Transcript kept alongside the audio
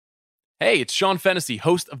Hey, it's Sean Fennessy,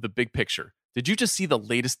 host of The Big Picture. Did you just see the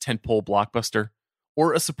latest tentpole blockbuster?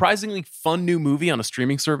 Or a surprisingly fun new movie on a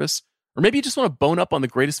streaming service? Or maybe you just want to bone up on the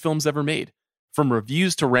greatest films ever made? From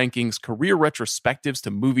reviews to rankings, career retrospectives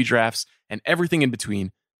to movie drafts, and everything in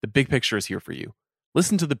between, The Big Picture is here for you.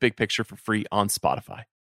 Listen to The Big Picture for free on Spotify.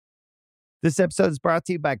 This episode is brought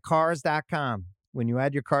to you by Cars.com. When you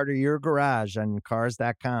add your car to your garage on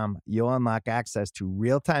Cars.com, you'll unlock access to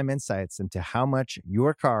real-time insights into how much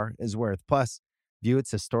your car is worth. Plus, view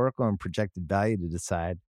its historical and projected value to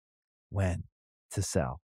decide when to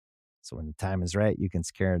sell. So when the time is right, you can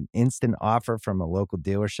secure an instant offer from a local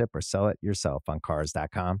dealership or sell it yourself on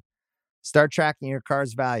Cars.com. Start tracking your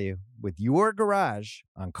car's value with your garage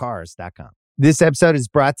on Cars.com. This episode is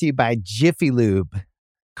brought to you by Jiffy Lube.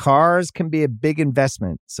 Cars can be a big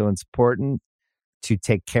investment, so it's important to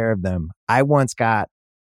take care of them. I once got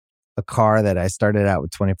a car that I started out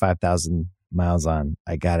with 25,000 miles on.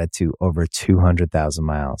 I got it to over 200,000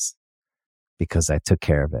 miles because I took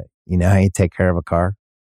care of it. You know how you take care of a car?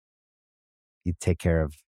 You take care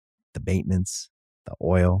of the maintenance, the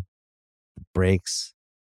oil, the brakes,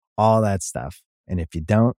 all that stuff. And if you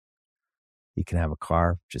don't, you can have a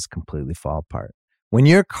car just completely fall apart. When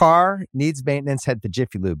your car needs maintenance, head to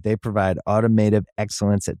Jiffy Lube. They provide automotive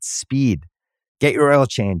excellence at speed. Get your oil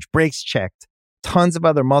change, brakes checked, tons of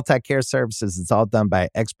other multi-care services. It's all done by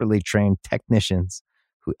expertly trained technicians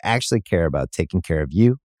who actually care about taking care of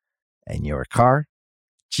you and your car.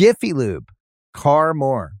 Jiffy Lube, car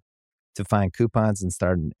more. To find coupons and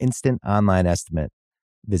start an instant online estimate,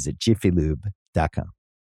 visit jiffylube.com.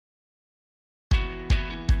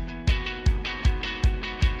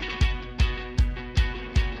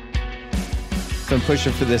 Been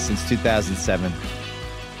pushing for this since 2007.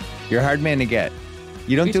 You're a hard man to get.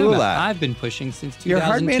 You don't do a lot. I've been pushing since 2002. You're a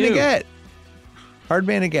hard man to get. Hard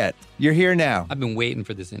man to get. You're here now. I've been waiting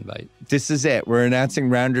for this invite. This is it. We're announcing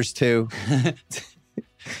Rounders 2.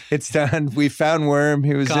 It's done. We found Worm.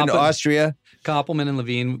 He was in Austria. Koppelman and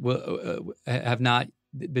Levine have not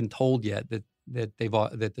been told yet that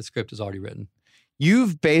the script is already written.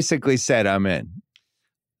 You've basically said I'm in.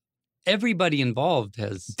 Everybody involved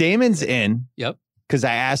has. Damon's in. Yep. Because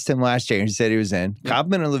I asked him last year and he said he was in. Yep.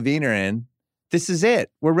 Koppelman and Levine are in. This is it.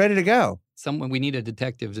 We're ready to go. We need a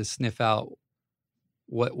detective to sniff out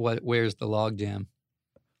where's the logjam.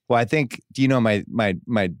 Well, I think, do you know my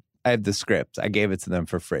I have the script. I gave it to them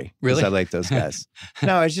for free. Really? I like those guys.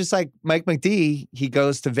 No, it's just like Mike McD, he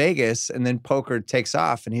goes to Vegas and then poker takes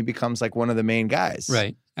off and he becomes like one of the main guys.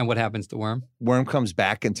 Right. And what happens to Worm? Worm comes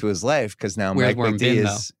back into his life because now Where's Mike Worm McD been,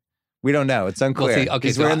 is... Though? We don't know. It's unclear. Well, see, okay,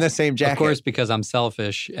 he's wearing the same jacket. Of course, because I'm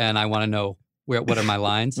selfish and I want to know what are my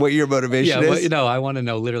lines. What your motivation is? Yeah, I want to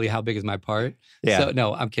know literally how big is my part. Yeah. So,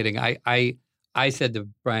 no, I'm kidding. I said to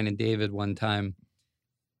Brian and David one time,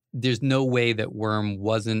 there's no way that Worm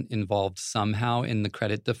wasn't involved somehow in the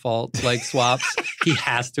credit default swaps. He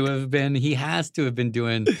has to have been. He has to have been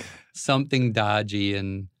doing something dodgy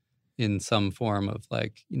in some form of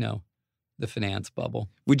the finance bubble.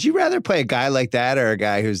 Would you rather play a guy like that or a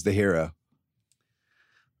guy who's the hero?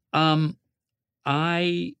 What's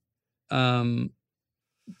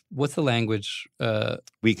the language?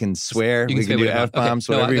 We can swear. We can do F-bombs,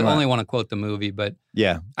 okay. whatever you want. I only want to quote the movie, but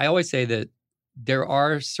yeah, I always say that there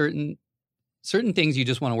are certain things you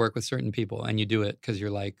just want to work with certain people, and you do it because you're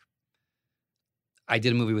like, I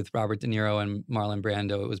did a movie with Robert De Niro and Marlon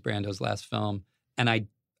Brando. It was Brando's last film, and I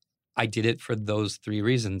did it for those three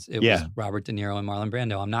reasons. It was Robert De Niro and Marlon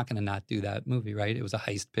Brando. I'm not going to not do that movie, right? It was a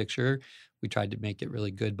heist picture. We tried to make it really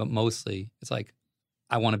good, but mostly it's like,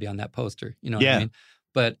 I want to be on that poster. You know what I mean?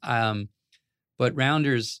 But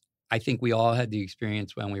Rounders, I think we all had the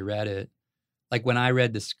experience when we read it. Like when I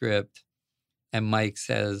read the script and Mike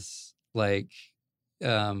says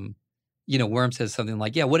Worm says something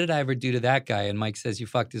like, yeah, what did I ever do to that guy? And Mike says, you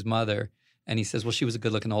fucked his mother. And he says, well, she was a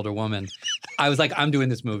good-looking older woman. I was like, I'm doing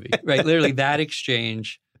this movie, right? Literally that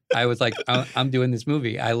exchange, I was like, I'm doing this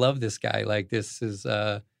movie. I love this guy. Like, this is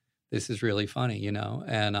really funny,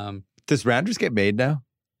 And does Rounders get made now?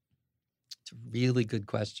 It's a really good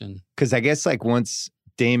question. Because I guess once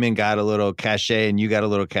Damon got a little cachet and you got a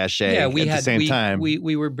little cachet at the same time.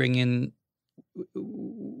 We were bringing,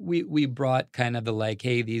 we brought kind of the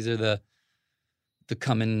hey, these are the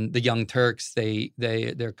Young Turks.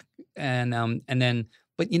 They're and then,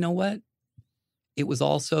 but you know what? It was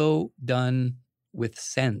also done with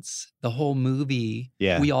sense. The whole movie,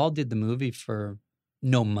 we all did the movie for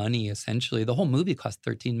no money, essentially. The whole movie cost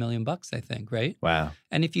 $13 million, I think, right? Wow.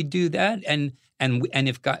 And if you do that, and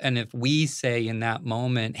if we say in that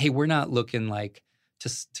moment, hey, we're not looking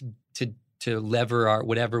to to lever our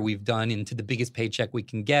whatever we've done into the biggest paycheck we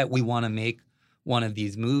can get. We want to make one of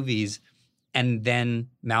these movies. And then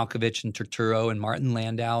Malkovich and Turturro and Martin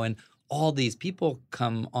Landau and all these people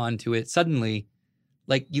come onto it. Suddenly,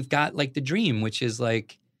 like you've got like the dream, which is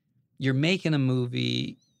like you're making a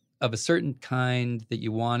movie of a certain kind that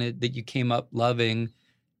you wanted, that you came up loving,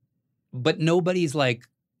 but nobody's like,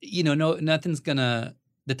 nothing's gonna,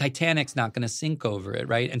 the Titanic's not gonna sink over it,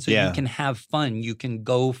 right? And so you can have fun. You can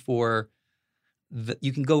go for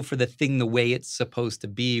the thing the way it's supposed to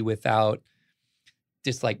be without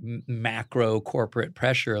just like macro corporate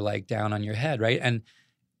pressure like down on your head, right? And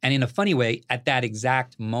in a funny way, at that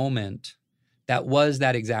exact moment, that was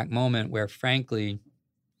that exact moment where, frankly,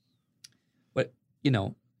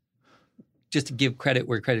 just to give credit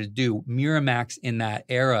where credit is due, Miramax in that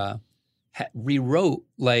era rewrote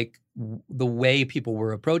like the way people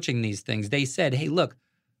were approaching these things. They said, hey, look,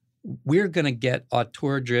 we're going to get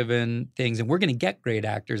auteur-driven things, and we're going to get great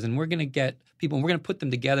actors, and we're going to get people, and we're going to put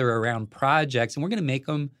them together around projects, and we're going to make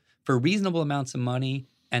them for reasonable amounts of money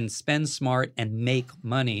and spend smart and make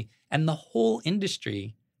money. And the whole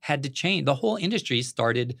industry had to change. The whole industry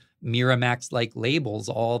started Miramax-like labels.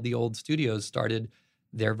 All the old studios started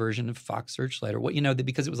their version of Fox Searchlight or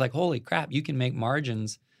because it was like, holy crap, you can make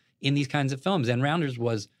margins in these kinds of films. And Rounders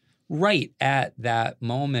was right at that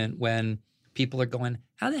moment when people are going,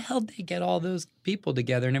 how the hell did they get all those people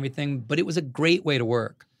together and everything? But it was a great way to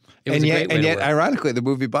work. And yet, ironically, the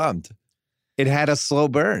movie bombed. It had a slow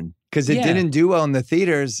burn because it didn't do well in the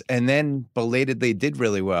theaters, and then belatedly did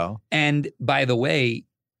really well. And by the way,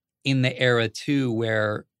 in the era too,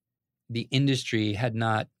 where the industry had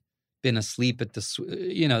not been asleep at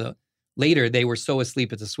the, later they were so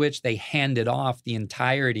asleep at the switch, they handed off the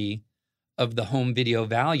entirety of the home video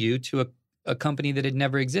value to a company that had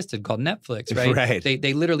never existed called Netflix, right? Right.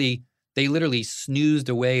 They literally snoozed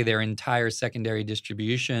away their entire secondary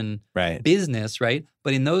distribution business, right?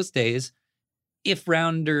 But in those days, if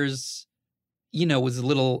Rounders, was a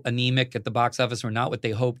little anemic at the box office or not what they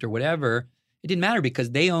hoped or whatever, it didn't matter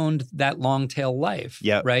because they owned that long tail life,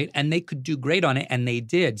 right? And they could do great on it, and they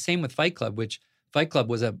did. Same with Fight Club, which Fight Club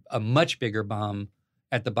was a much bigger bomb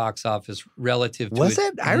at the box office relative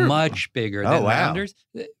to much bigger than Rounders.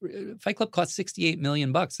 Fight Club cost $68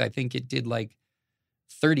 million. I think it did like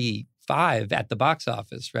 35 at the box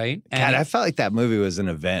office, right? And God, I felt like that movie was an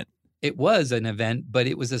event. It was an event, but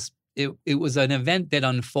it was it was an event that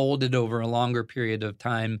unfolded over a longer period of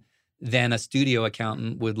time than a studio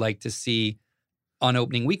accountant would like to see on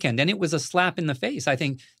opening weekend. And it was a slap in the face. I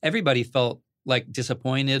think everybody felt like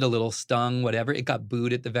disappointed, a little stung, whatever. It got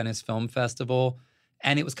booed at the Venice Film Festival.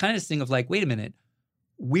 And it was kind of this thing of like, wait a minute,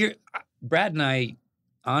 Brad and I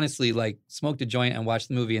honestly like smoked a joint and watched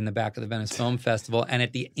the movie in the back of the Venice Film Festival. And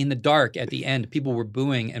in the dark, at the end, people were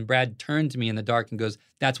booing. And Brad turned to me in the dark and goes,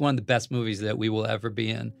 that's one of the best movies that we will ever be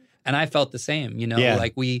in. And I felt the same,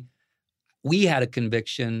 like we had a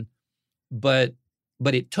conviction, but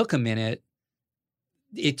it took a minute.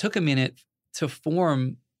 It took a minute to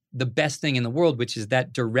form the best thing in the world, which is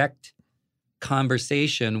that direct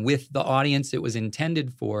conversation with the audience it was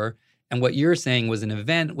intended for. And what you're saying was an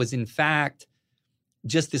event was in fact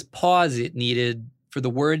just this pause it needed for the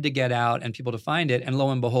word to get out and people to find it. And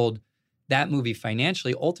lo and behold, that movie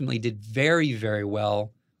financially ultimately did very, very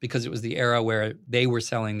well because it was the era where they were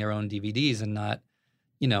selling their own DVDs and not,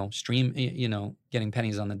 getting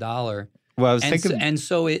pennies on the dollar. Well, I was thinking,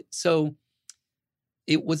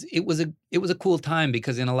 it was a cool time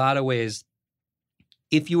because in a lot of ways,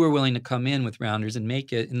 if you were willing to come in with Rounders and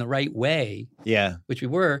make it in the right way, which we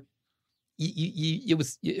were,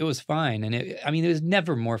 it was fine. And it was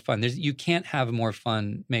never more fun. You can't have more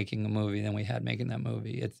fun making a movie than we had making that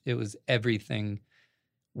movie. It was everything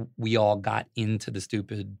we all got into the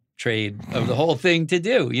stupid trade of the whole thing to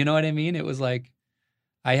do. You know what I mean? It was like,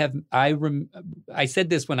 I said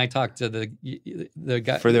this when I talked to the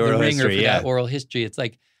guy for the oral history, for that oral history. It's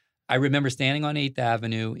like, I remember standing on 8th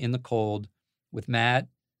Avenue in the cold with Matt,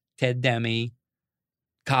 Ted Demme,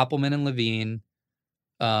 Koppelman and Levine,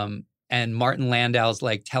 and Martin Landau's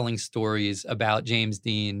like telling stories about James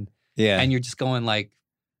Dean. Yeah. And you're just going like,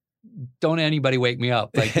 don't anybody wake me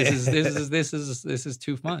up. Like this is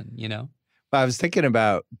too fun, Well, I was thinking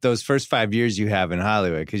about those first 5 years you have in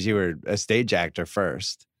Hollywood because you were a stage actor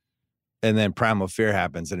first, and then Primal Fear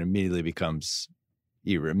happens and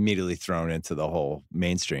you were immediately thrown into the whole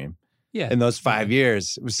mainstream. Yeah. In those 5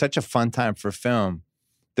 years, it was such a fun time for film.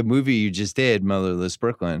 The movie you just did, Motherless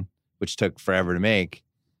Brooklyn, which took forever to make,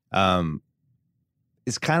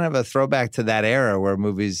 is kind of a throwback to that era where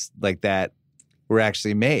movies like that were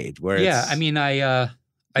actually made. Where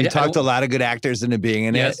You talked a lot of good actors into being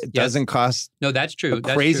in it. It doesn't cost no, that's true. a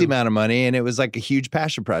crazy amount of money, and it was like a huge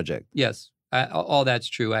passion project. Yes, all that's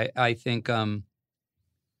true. I think,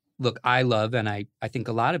 look, I love, and I think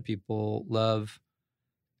a lot of people love,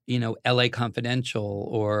 L.A. Confidential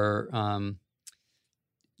or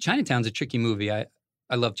Chinatown's a tricky movie. I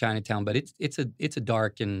love Chinatown, but it's a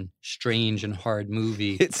dark and strange and hard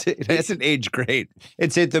movie. It hasn't aged great.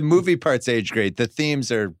 The movie part's aged great. The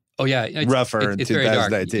themes are rougher in 2019. Very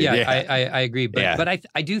dark. Yeah. I agree. But but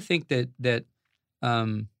I do think that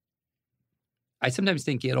I sometimes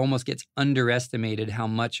think it almost gets underestimated how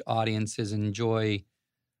much audiences enjoy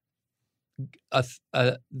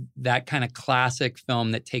that kind of classic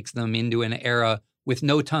film that takes them into an era with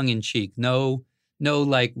no tongue in cheek, no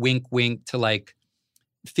like wink wink to like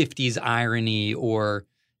 50s irony, or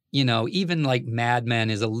even like Mad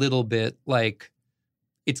Men is a little bit like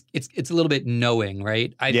it's a little bit knowing,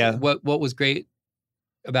 right? What was great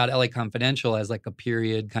about LA Confidential as like a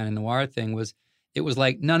period kind of noir thing was it was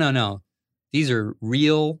like no, these are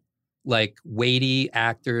real, like weighty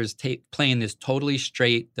actors playing this totally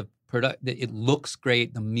straight. It looks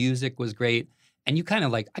great, the music was great, and you kind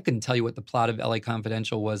of like, I couldn't tell you what the plot of LA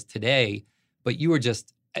Confidential was today, but you were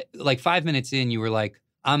just like 5 minutes in, you were like,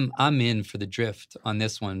 I'm in for the drift on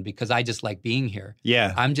this one because I just like being here.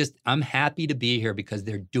 Yeah. I'm happy to be here because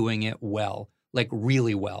they're doing it well, like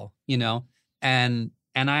really well, And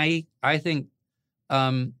I think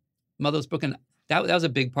Motherless Brooklyn, that was a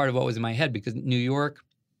big part of what was in my head, because New York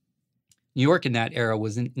in that era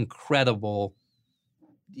was an incredible.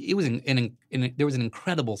 It was there was an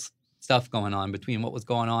incredible stuff going on between what was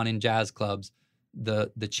going on in jazz clubs,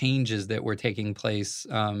 the changes that were taking place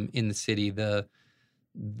in the city,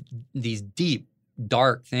 these deep,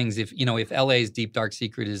 dark things. If LA's deep, dark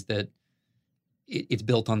secret is that it's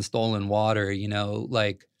built on stolen water,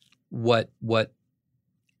 like what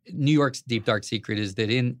New York's deep, dark secret is that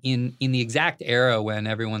in the exact era when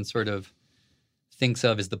everyone sort of thinks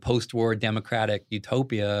of as the post-war democratic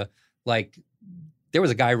utopia, like there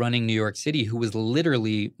was a guy running New York City who was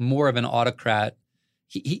literally more of an autocrat.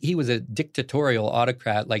 He was a dictatorial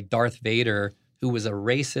autocrat like Darth Vader, who was a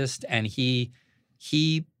racist, and he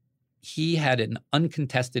had an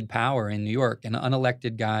uncontested power in New York, an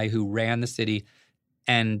unelected guy who ran the city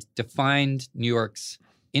and defined New York's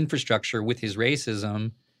infrastructure with his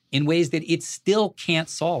racism in ways that it still can't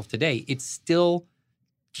solve today. It still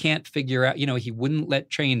can't figure out, he wouldn't let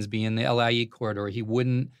trains be in the LIE corridor.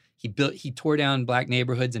 He tore down black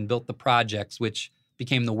neighborhoods and built the projects, which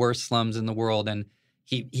became the worst slums in the world. And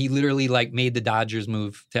he literally like made the Dodgers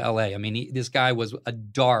move to LA. I mean, this guy was a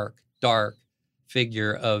dark, dark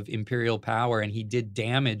figure of imperial power, and he did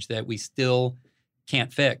damage that we still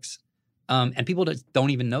can't fix. And people just don't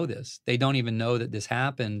even know this. They don't even know that this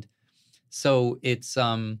happened. So it's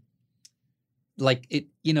like it,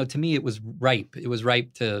 to me, it was ripe. It was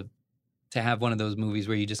ripe to have one of those movies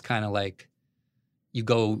where you just kind of like you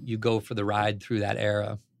go for the ride through that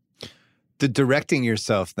era. The directing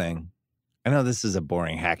yourself thing. I know this is a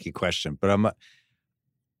boring, hacky question, but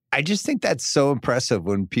I just think that's so impressive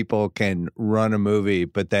when people can run a movie,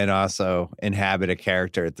 but then also inhabit a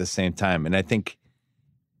character at the same time. And I think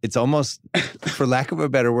it's almost, for lack of a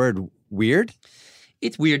better word, weird.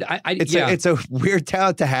 It's weird. It's a weird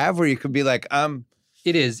talent to have where you could be like,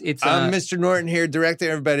 it is. I'm Mr. Norton here directing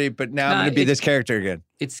everybody, but now I'm going to be this character again.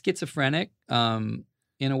 It's schizophrenic in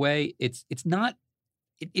a way. It's not.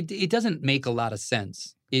 It doesn't make a lot of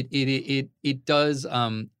sense. It does.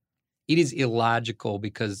 It is illogical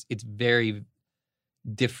because it's very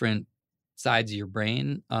different sides of your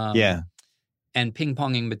brain. And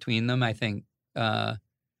ping-ponging between them, I think,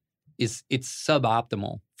 it's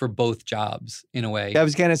suboptimal for both jobs in a way. I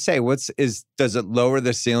was gonna say, does it lower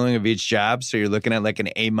the ceiling of each job? So you're looking at like an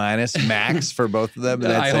A- max for both of them?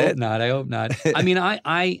 And that's I hope not. I mean,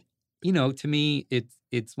 I to me,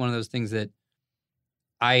 it's one of those things that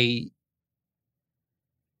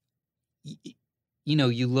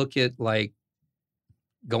you look at like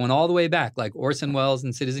going all the way back, like Orson Welles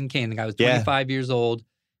and Citizen Kane. The guy was 25 years old.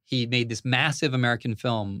 He made this massive American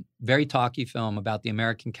film, very talky film about the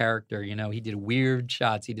American character. He did weird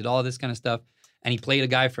shots. He did all this kind of stuff. And he played a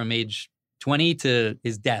guy from age 20 to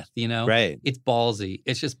his death, Right. It's ballsy.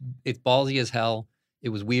 It's ballsy as hell. It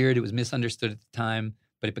was weird. It was misunderstood at the time,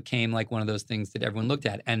 but it became like one of those things that everyone looked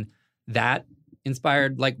at. And that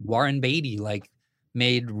inspired like Warren Beatty, like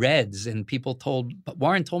made Reds, and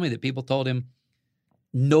Warren told me that people told him,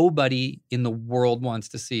 nobody in the world wants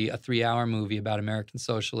to see a 3-hour movie about American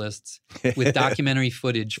socialists with documentary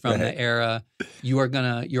footage from the era.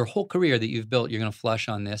 Your whole career that you've built, you're going to flush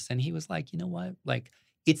on this. And he was like, you know what? Like,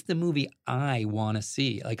 it's the movie I want to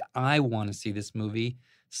see. Like, I want to see this movie.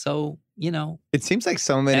 So, It seems like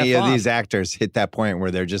so many of these actors hit that point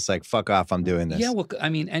where they're just like, fuck off, I'm doing this. Yeah, well, I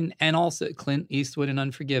mean, and also Clint Eastwood in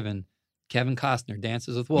Unforgiven, Kevin Costner,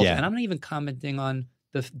 Dances with Wolves. Yeah. And I'm not even commenting on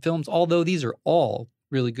the films, although these are all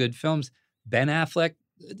really good films. Ben Affleck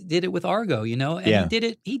did it with Argo, and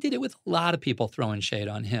he did it with a lot of people throwing shade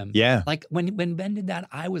on him. Yeah. Like when Ben did that,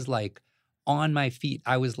 I was like on my feet.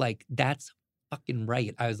 I was like, that's fucking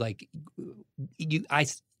right. I was like,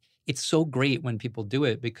 it's so great when people do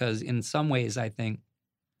it, because in some ways, I think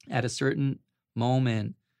at a certain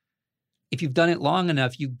moment, if you've done it long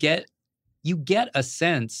enough, you get a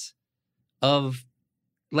sense of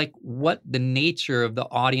like what the nature of the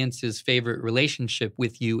audience's favorite relationship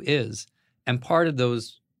with you is. And part of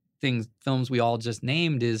those films we all just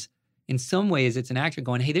named is, in some ways, it's an actor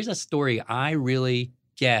going, hey, there's a story I really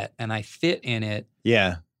get and I fit in it.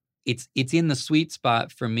 Yeah. It's in the sweet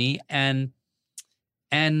spot for me. And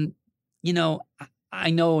I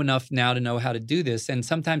know enough now to know how to do this. And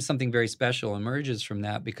sometimes something very special emerges from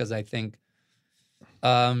that, because I think,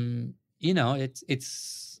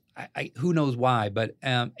 it's who knows why. But,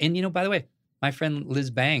 by the way, my friend Liz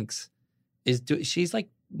Banks she's like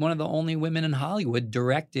one of the only women in Hollywood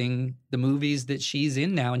directing the movies that she's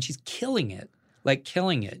in now. And she's killing it.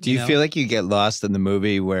 Do you feel like you get lost in the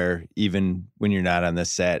movie where even when you're not on the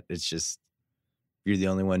set, it's just, you're the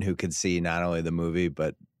only one who can see not only the movie,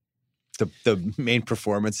 but the main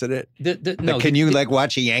performance in it? Can you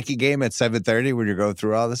watch a Yankee game at 7:30 when you're going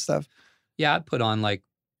through all this stuff? Yeah, I put on I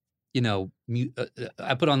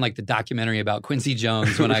put on the documentary about Quincy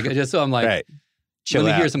Jones when I just so I'm like, right. Let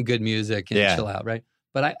me hear some good music and chill out, right?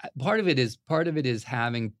 But part of it is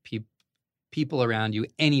having people around you.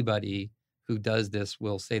 Anybody who does this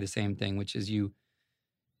will say the same thing, which is you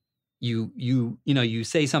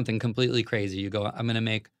say something completely crazy. You go, I'm gonna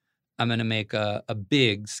make a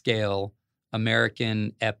big scale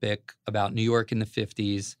American epic about New York in the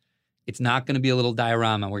 50s. It's not going to be a little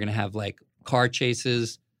diorama. We're going to have car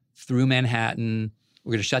chases through Manhattan.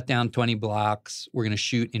 We're going to shut down 20 blocks. We're going to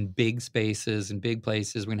shoot in big spaces and big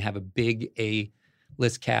places. We're going to have a big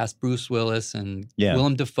A-list cast, Bruce Willis and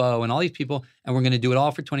Willem Dafoe and all these people. And we're going to do it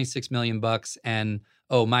all for $26 million. And,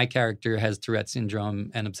 my character has Tourette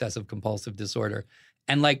syndrome and obsessive compulsive disorder.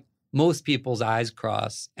 And most people's eyes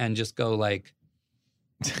cross and just go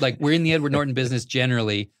we're in the Edward Norton business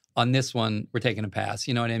generally. On this one, we're taking a pass.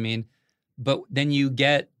 You know what I mean? But then you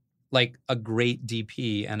get a great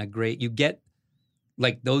DP and you get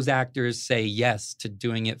those actors say yes to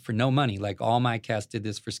doing it for no money. All my cast did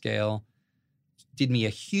this for scale, did me a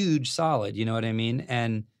huge solid. You know what I mean?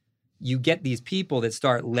 And you get these people that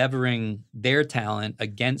start levering their talent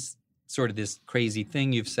against sort of this crazy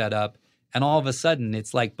thing you've set up. And all of a sudden,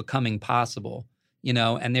 it's becoming possible,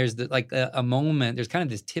 and there's a moment, there's kind of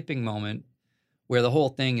this tipping moment where the whole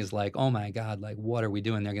thing is oh my God, what are we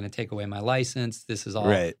doing? They're going to take away my license. This is all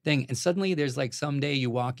thing. And suddenly there's someday you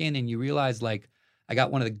walk in and you realize I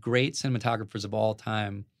got one of the great cinematographers of all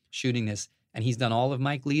time shooting this, and he's done all of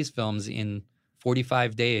Mike Leigh's films in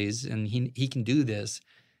 45 days, and he can do this.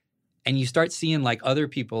 And you start seeing other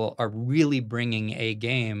people are really bringing a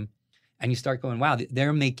game. And you start going, wow,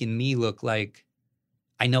 they're making me look like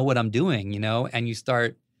I know what I'm doing, And you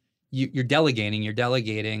start, you're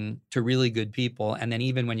delegating to really good people. And then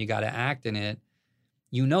even when you got to act in it,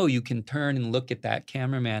 you can turn and look at that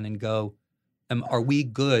cameraman and go, are we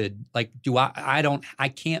good?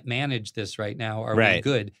 I can't manage this right now. Are we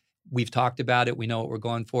good? We've talked about it. We know what we're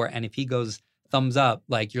going for. And if he goes thumbs up,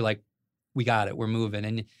 you're we got it. We're moving.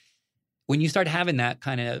 And when you start having that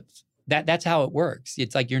kind of, that's how it works.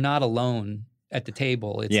 It's you're not alone at the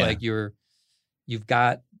table. It's you've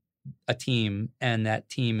got a team, and that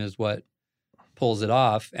team is what pulls it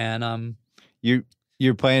off. And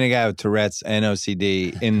you're playing a guy with Tourette's and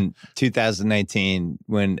OCD in 2019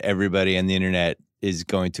 when everybody on the internet is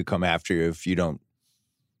going to come after you if you don't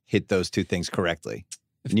hit those two things correctly.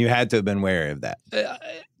 And you had to have been wary of that.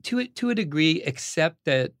 To a degree, except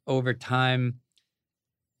that over time,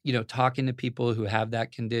 talking to people who have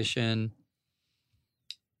that condition,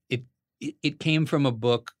 it came from a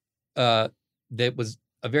book that was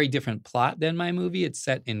a very different plot than my movie. It's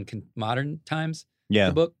set in modern times,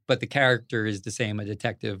 the book, but the character is the same, a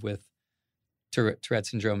detective with Tourette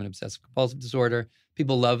syndrome and obsessive compulsive disorder.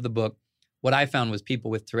 People love the book. What I found was people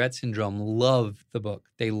with Tourette syndrome love the book.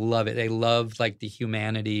 They love it. They love the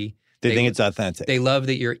humanity. They think it's authentic. They love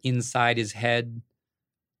that you're inside his head,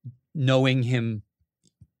 knowing him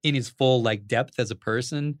in his full depth as a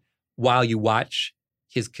person while you watch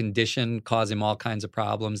his condition cause him all kinds of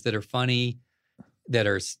problems that are funny, that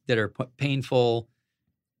are painful.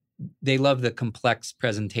 they love the complex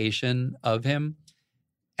presentation of him.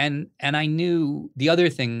 And I knew the other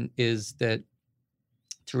thing is that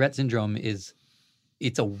Tourette syndrome it's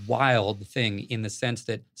a wild thing in the sense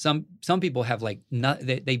that some people have like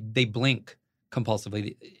they blink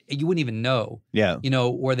compulsively. You wouldn't even know. Yeah.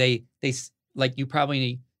 Or they like, you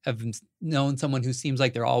probably have known someone who seems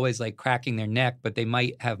like they're always like cracking their neck, but they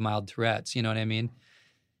might have mild Tourette's, you know what I mean?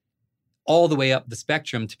 All the way up the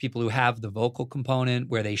spectrum to people who have the vocal component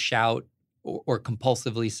where they shout or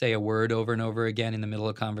compulsively say a word over and over again in the middle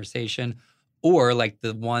of conversation, or like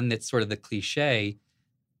the one that's sort of the cliche,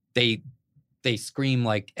 they scream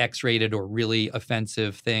like X-rated or really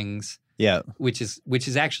offensive things. Yeah. Which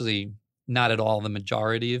is actually not at all the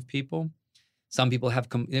majority of people. Some people have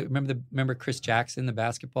remember Chris Jackson, the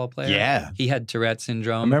basketball player? Yeah. He had Tourette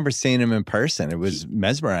syndrome. I remember seeing him in person. It was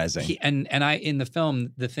mesmerizing. And I in the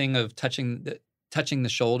film, the thing of touching the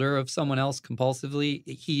shoulder of someone else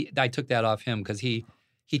compulsively, I took that off him because he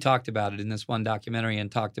talked about it in this one documentary and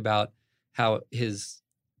talked about how his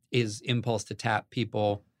impulse to tap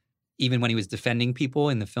people, even when he was defending people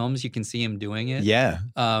in the films, you can see him doing it. Yeah.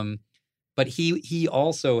 But he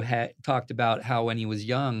also had talked about how when he was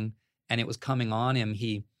young and it was coming on him,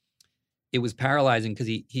 it was paralyzing because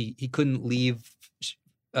he couldn't leave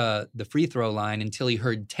the free throw line until he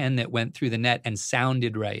heard 10 that went through the net and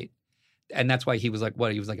sounded right. And that's why he was like,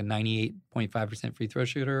 he was like a 98.5% free throw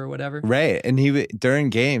shooter or whatever. Right. And during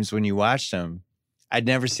games, when you watched him, I'd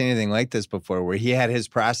never seen anything like this before, where he had his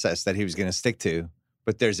process that he was going to stick to,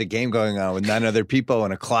 but there's a game going on with 9 other people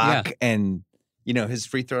and a clock. Yeah. And, his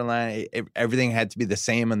free throw line, everything had to be the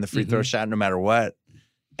same on the free throw shot, no matter what.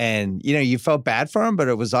 And, you felt bad for him, but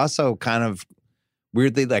it was also kind of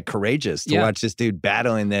weirdly like courageous to watch this dude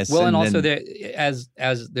battling this. Well, and also as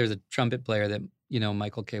there's a trumpet player that,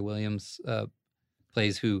 Michael K. Williams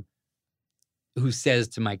plays who says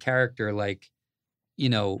to my character, like,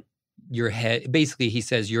 your head, basically he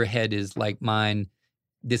says, your head is like mine.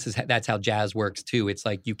 That's how jazz works too. It's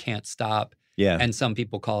like, you can't stop. Yeah. And some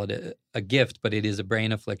people call it a gift, but it is a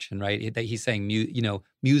brain affliction, right? He's saying,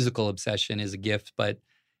 musical obsession is a gift, but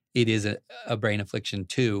it is a brain affliction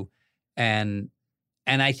too. And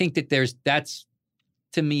I think that that's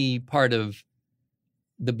to me part of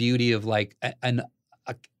the beauty of like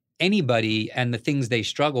anybody and the things they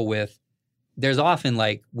struggle with. There's often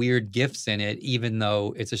like weird gifts in it, even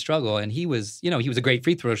though it's a struggle. And he was a great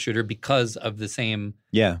free throw shooter because of the same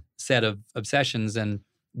set of obsessions. And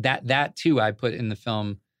that too, I put in the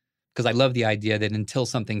film because I love the idea that until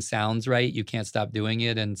something sounds right, you can't stop doing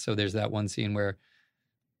it. And so there's that one scene where,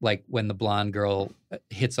 like, when the blonde girl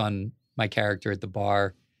hits on my character at the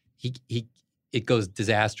bar, it goes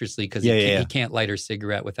disastrously because he can't light her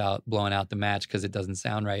cigarette without blowing out the match because it doesn't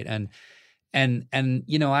sound right. And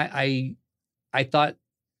I thought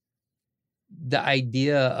the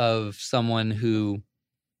idea of someone who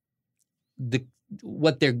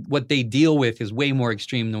what they deal with is way more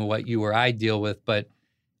extreme than what you or I deal with, but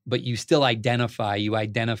you still identify. You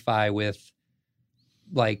identify with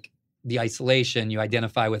like the isolation. You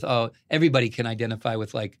identify with everybody can identify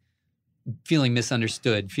with like feeling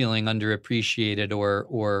misunderstood, feeling underappreciated,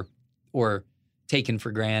 or taken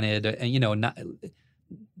for granted, and not,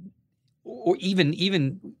 or even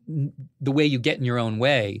the way you get in your own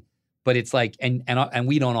way. But it's like, and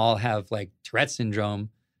we don't all have like Tourette syndrome.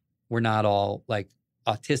 We're not all like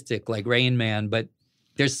autistic like Rain Man, but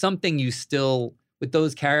there's something you still, with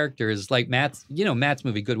those characters, like Matt's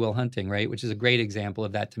movie Good Will Hunting, right? Which is a great example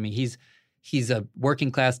of that to me. He's a working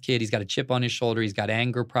class kid. He's got a chip on his shoulder. He's got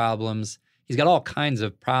anger problems. He's got all kinds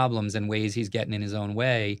of problems and ways he's getting in his own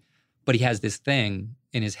way, but he has this thing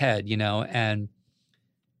in his head,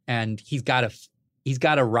 and he's got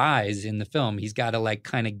to rise in the film. He's got to like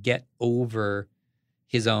kind of get over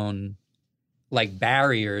his own like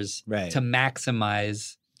barriers to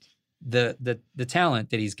maximize the talent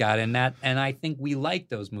that he's got, and I think we like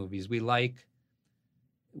those movies. We like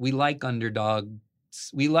underdogs.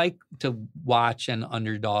 We like to watch an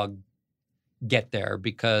underdog get there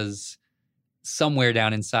because somewhere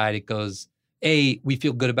down inside it goes, we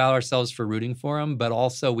feel good about ourselves for rooting for him, but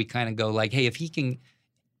also we kind of go like, hey, if he can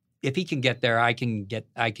get there, I can get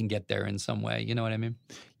there in some way. You know what I mean?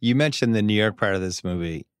 You mentioned the New York part of this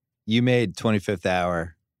movie. You made 25th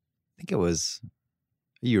Hour. I think it was,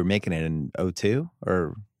 you were making it in 2002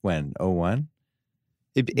 or when? 01?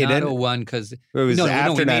 Not 01 because it was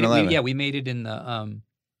after 9/11. We made it in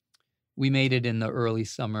the early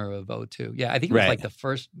summer of 2002. Yeah, I think it was like the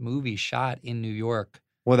first movie shot in New York.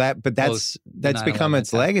 Well, that's become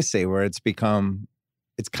its legacy, where it's kind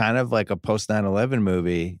of like a post 9/11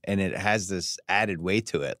 movie, and it has this added weight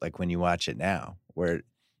to it. Like when you watch it now, where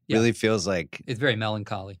really feels like it's very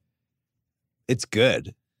melancholy. It's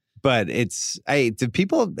good. But do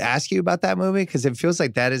people ask you about that movie? Because it feels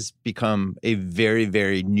like that has become a very,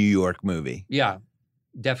 very New York movie. Yeah,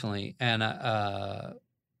 definitely. And a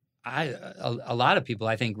lot of people,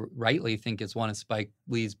 I think, rightly think it's one of Spike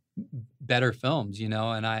Lee's better films, and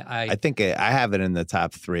I think I have it in the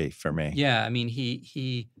top 3 for me. Yeah, I mean,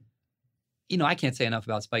 he I can't say enough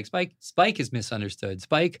about Spike. Spike is misunderstood.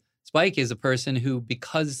 Spike is a person who,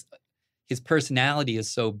 because his personality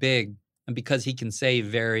is so big and because he can say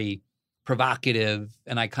very provocative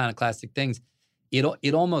and iconoclastic things,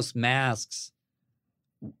 it almost masks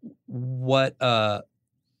what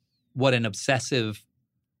an obsessive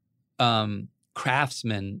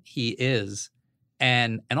craftsman he is,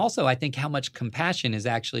 and also I think how much compassion is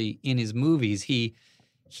actually in his movies.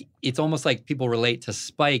 It's almost like people relate to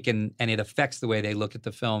Spike and it affects the way they look at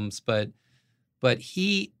the films. But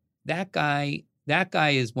that guy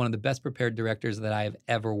is one of the best prepared directors that I have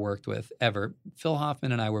ever worked with, ever. Phil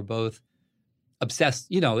Hoffman and I were both obsessed.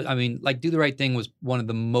 I mean, like Do the Right Thing was one of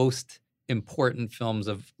the most important films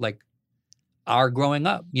of like our growing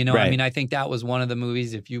up. Right. I mean, I think that was one of the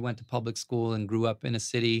movies, if you went to public school and grew up in a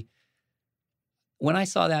city, when I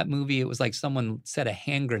saw that movie, it was like someone set a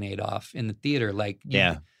hand grenade off in the theater. Like,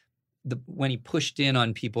 when he pushed in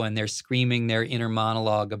on people and they're screaming their inner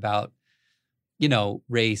monologue about,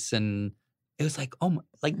 race, and it was like,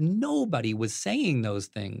 like nobody was saying those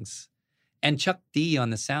things. And Chuck D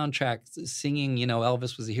on the soundtrack singing,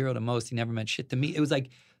 Elvis was a hero to most. He never meant shit to me. It was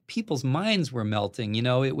like people's minds were melting.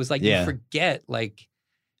 It was like you forget, like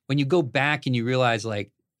when you go back and you realize,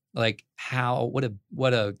 like how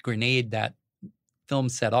what a grenade that film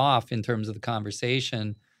set off in terms of the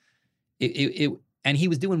conversation. And he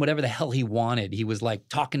was doing whatever the hell he wanted. He was like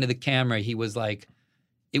talking to the camera. He was like,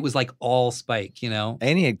 it was like all Spike,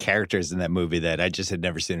 And he had characters in that movie that I just had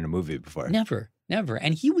never seen in a movie before. Never.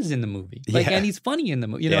 And he was in the movie. And he's funny in the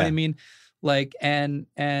movie. You know what I mean? Like, and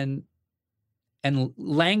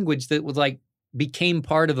language that was like, became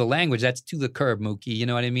part of the language. That's to the curb, Mookie. You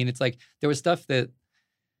know what I mean? It's like, there was stuff that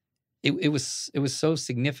it was so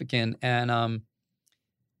significant. And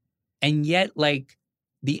yet, like,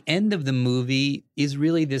 the end of the movie is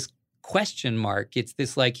really this question mark. It's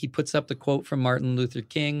this, like, he puts up the quote from Martin Luther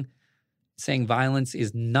King saying violence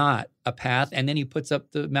is not a path. And then he puts up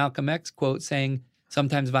the Malcolm X quote saying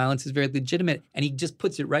sometimes violence is very legitimate. And he just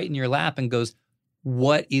puts it right in your lap and goes,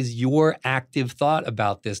 what is your active thought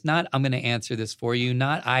about this? Not, I'm going to answer this for you.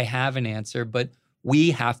 Not, I have an answer, but we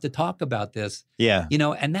have to talk about this. Yeah.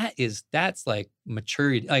 And that's like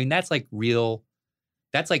maturity. I mean, that's like real.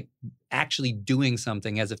 That's like actually doing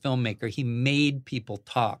something as a filmmaker. He made people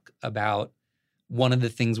talk about one of the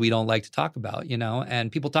things we don't like to talk about,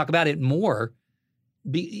 and people talk about it more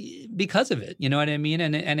because of it. You know what I mean?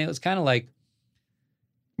 And it was kind of like,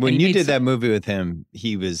 when you did that movie with him,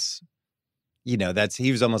 he was,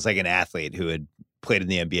 he was almost like an athlete who had played in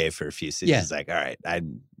the NBA for a few seasons. He's like, all right, I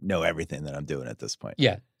know everything that I'm doing at this point.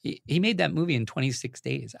 Yeah. He made that movie in 26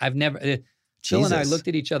 days. I've never, Phil and I looked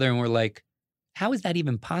at each other and we're like, how is that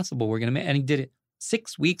even possible? We're going to make, and he did it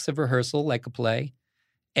 6 weeks of rehearsal, like a play,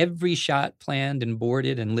 every shot planned and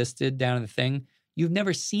boarded and listed down in the thing. You've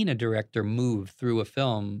never seen a director move through a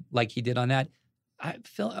film like he did on that.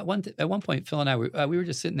 Phil, at one point, Phil and I we were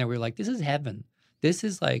just sitting there. We were like, this is heaven. This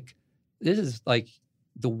is like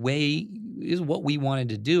the way, this is what we wanted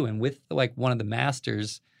to do. And with like one of the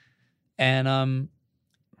masters, and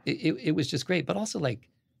it was just great. But also, like,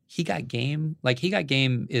 He Got Game. Like, He Got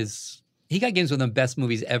Game is one of the best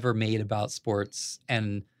movies ever made about sports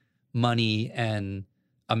and money and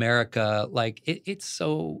America. Like, it's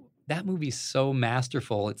so, that movie's so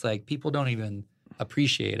masterful. It's like people don't even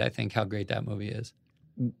appreciate, I think, how great that movie is.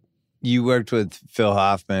 You worked with Phil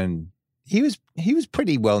Hoffman. He was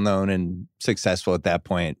pretty well known and successful at that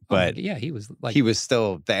point, but he was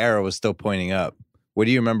still, the arrow was still pointing up. What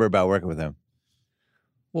do you remember about working with him?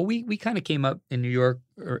 Well, we kind of came up in New York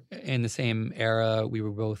in the same era. We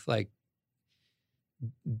were both like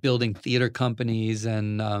building theater companies,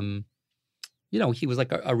 and he was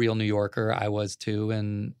like a real New Yorker. I was too,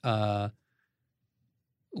 and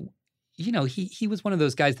he was one of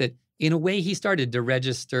those guys that, in a way, he started to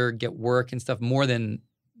register, get work and stuff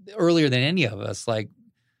earlier than any of us. Like,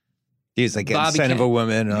 he was like a son of a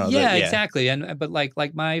woman. And all that. Yeah, exactly. But like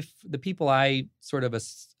the people I sort of like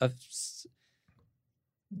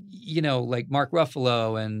Mark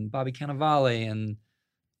Ruffalo and Bobby Cannavale and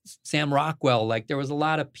Sam Rockwell. Like, there was a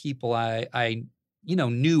lot of people I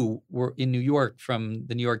knew were in New York from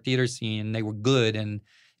the New York theater scene. They were good, and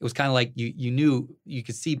it was kind of like you knew, you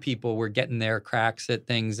could see people were getting their cracks at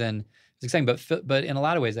things, and it exciting. But in a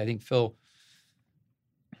lot of ways, I think Phil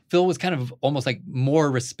was kind of almost like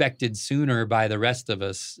more respected sooner by the rest of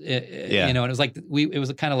us. And it was like it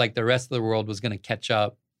was kind of like the rest of the world was going to catch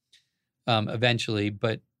up eventually.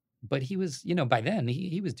 But he was, by then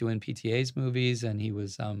he was doing PTA's movies, and he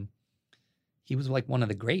was like one of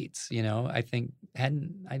the greats. I think I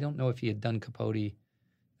don't know if he had done Capote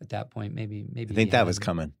at that point. Maybe I think that was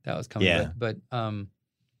coming. That was coming. Yeah. But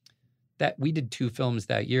that we did 2 films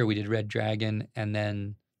that year. We did Red Dragon and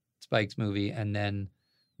then Spike's movie, and then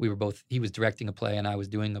he was directing a play and I was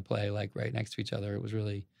doing a play, like right next to each other. It was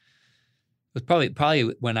probably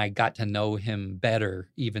when I got to know him better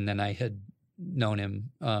even than I had known him.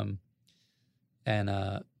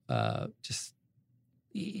 Just,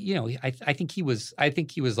 I think he was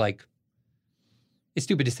like, it's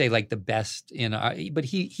stupid to say like the best but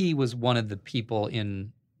he was one of the people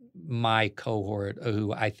in my cohort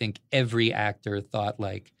who I think every actor thought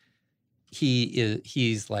like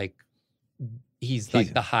he's like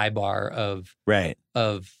the high bar of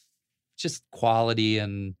just quality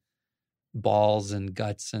and balls and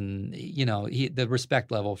guts, and the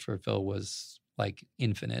respect level for Phil was like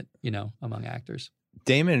infinite, among actors.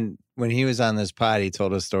 Damon, when he was on this pod, he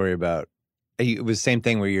told a story about it was the same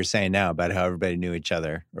thing where you're saying now about how everybody knew each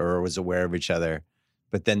other or was aware of each other,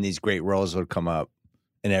 but then these great roles would come up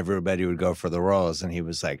and everybody would go for the roles, and he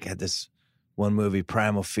was like, had this one movie,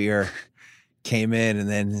 Primal Fear, came in, and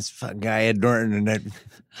then this fucking guy, Ed Norton, and that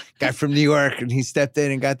guy from New York, and he stepped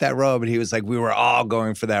in and got that role. But he was like, we were all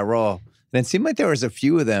going for that role. And it seemed like there was a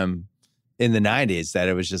few of them in the 90s that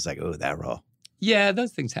it was just like, oh, that role. Yeah,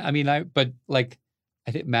 those things. I mean, I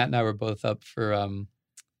think Matt and I were both up for,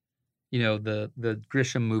 the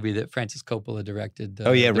Grisham movie that Francis Coppola directed. The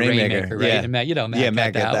Rainmaker, right? Yeah. And Matt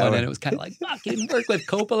got that one, and it was kind of like, fucking work with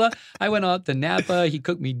Coppola. I went out to Napa. He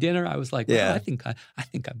cooked me dinner. I was like, well, I think I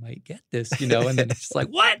might get this, and then it's just like,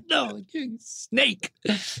 what? No, you snake.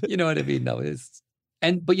 You know what I mean? No,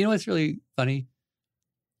 but what's really funny?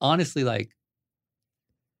 Honestly, like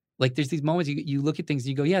there's these moments you look at things and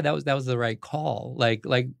you go, yeah, that was the right call. Like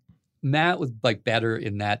Matt was like better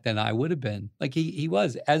in that than I would have been. Like he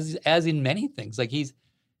was as in many things. Like he's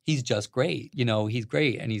just great. He's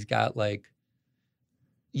great, and he's got like,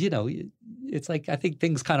 it's like I think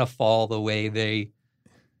things kind of fall the way they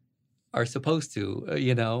are supposed to.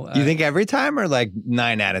 You think every time or like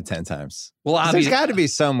 9 out of 10 times? Well, there's got to be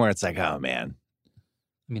somewhere it's like, oh man.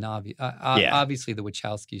 I mean, obviously the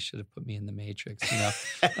Wachowskis should have put me in the Matrix,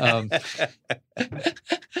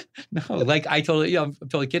 No, like I'm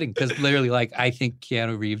totally kidding, because literally, like, I think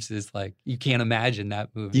Keanu Reeves is like, you can't imagine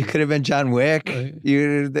that movie. You could have been John Wick.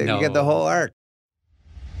 You get the whole arc.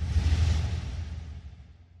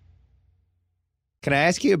 Can I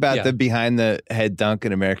ask you about the behind the head dunk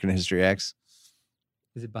in American History X?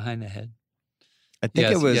 Is it behind the head? I think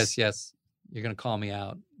it was. Yes. You're gonna call me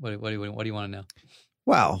out. What do you want to know?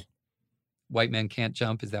 Well, white men can't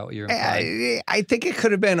jump. Is that what you're implying? I think it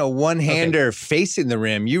could have been a one-hander facing the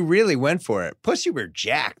rim. You really went for it. Plus, you were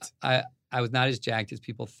jacked. I was not as jacked as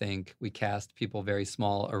people think. We cast people very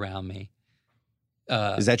small around me.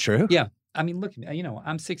 Is that true? Yeah. I mean, look,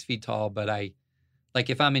 I'm 6 feet tall, but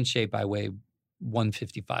if I'm in shape, I weigh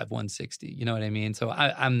 155, 160. You know what I mean? So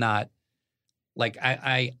I'm not like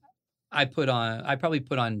I probably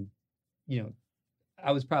put on,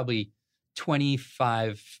 I was probably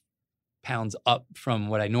 25 pounds up from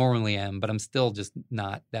what I normally am, but I'm still just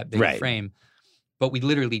not that big a frame. But we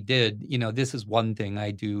literally did, this is one thing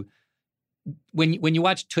I do. When you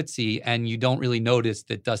watch Tootsie and you don't really notice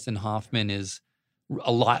that Dustin Hoffman is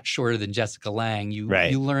a lot shorter than Jessica Lange, you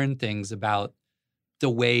learn things about the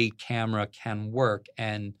way camera can work.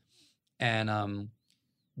 And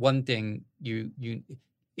one thing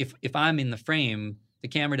if I'm in the frame, the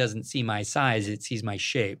camera doesn't see my size, it sees my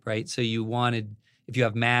shape, right? So if you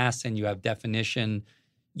have mass and you have definition,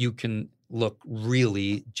 you can look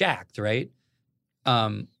really jacked, right?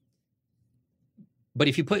 But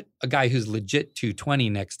if you put a guy who's legit 220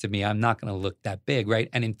 next to me, I'm not going to look that big, right?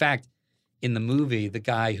 And in fact, in the movie, the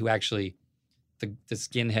guy who actually, the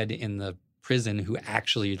skinhead in the prison who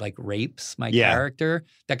actually like rapes my character,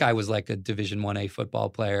 that guy was like a Division 1A football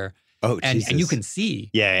player. Oh, Jesus. And you can see.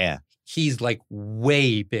 Yeah. He's like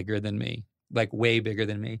way bigger than me,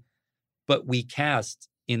 But we cast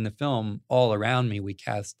in the film all around me, we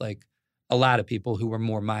cast like a lot of people who were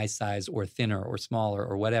more my size or thinner or smaller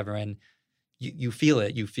or whatever. And you feel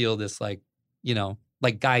it. You feel this like,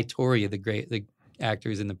 like Guy Torry, the actor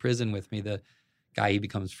who's in the prison with me, the guy he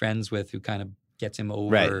becomes friends with who kind of gets him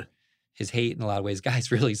over his hate in a lot of ways.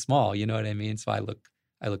 Guy's really small, you know what I mean? So I look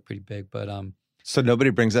pretty big, but so nobody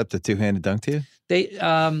brings up the two-handed dunk to you?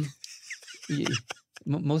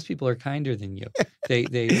 Most people are kinder than you.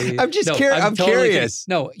 They I'm just I'm totally curious.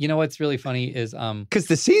 kidding. No, you know what's really funny is because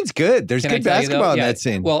the scene's good. There's good basketball in that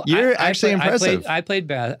scene. Well, you're actually impressive. I played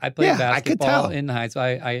basketball I could tell. in high school.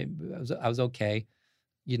 I was okay.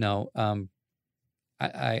 You know,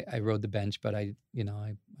 I rode the bench, but I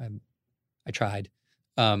tried.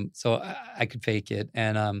 So I could fake it,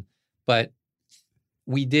 and but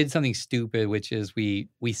we did something stupid, which is we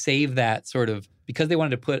saved that sort of, because they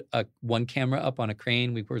wanted to put one camera up on a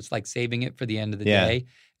crane. We were just like saving it for the end of the day,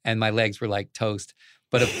 and my legs were like toast.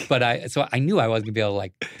 But I knew I wasn't gonna be able to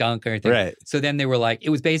like dunk or anything. Right. So then they were like, it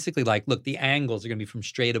was basically like, look, the angles are gonna be from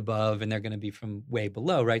straight above and they're gonna be from way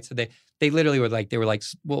below, right? So they literally were like,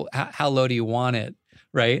 well, how low do you want it?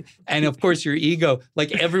 Right. And of course your ego,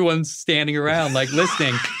 like everyone's standing around, like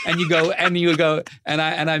listening, and you go, and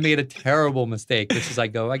I made a terrible mistake, which is I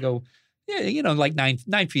go, yeah, you know, like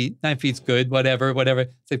 9 feet's good, whatever. So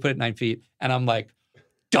they put it 9 feet, and I'm like,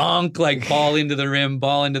 dunk, like ball into the rim,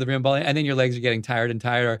 and then your legs are getting tired and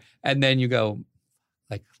tighter, and then you go,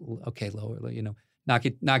 like, okay, lower, you know, knock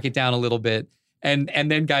it down a little bit, and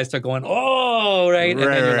then guys start going, oh, right, and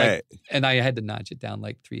then you're like, and I had to notch it down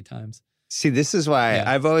like 3 times. See, this is why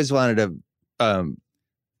I've always wanted to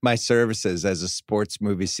my services as a sports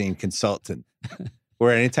movie scene consultant.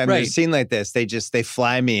 Where anytime there's a scene like this, they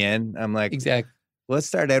fly me in. I'm like, exactly. Let's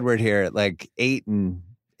start Edward here at like 8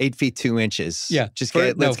 feet 2 inches. Yeah, just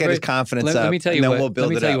let's get his confidence up. Let me tell you and then what. We'll build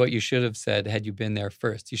let me tell up. you what you should have said had you been there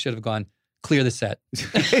first. You should have gone, clear the set.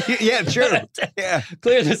 Yeah, true. Yeah,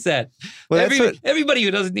 clear the set. Well, everybody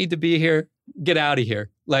who doesn't need to be here, get out of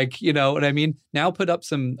here. Like, you know what I mean? Now put up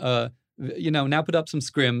some. Now put up some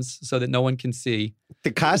scrims so that no one can see.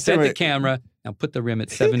 The costume. Set the camera. Now put the rim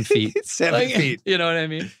at 7 feet. 7 feet. You know what I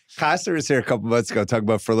mean? Costa was here a couple months ago talking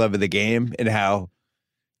about For Love of the Game and how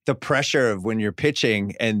the pressure of when you're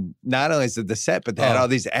pitching, and not only is it the set, but they had all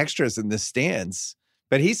these extras in the stands.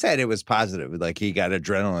 But he said it was positive, like he got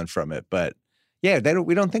adrenaline from it. But yeah,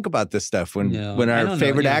 we don't think about this stuff when our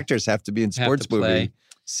favorite actors have to be in sports movie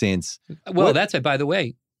scenes. Well, that's it. By the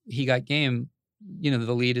way, he got game. You know,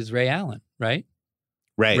 the lead is Ray Allen, right?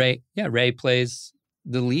 Right. Ray plays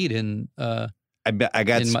the lead in I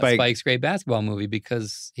got Spike's great basketball movie,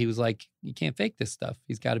 because he was like, you can't fake this stuff.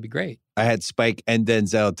 He's got to be great. I had Spike and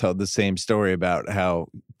Denzel told the same story about how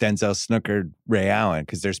Denzel snookered Ray Allen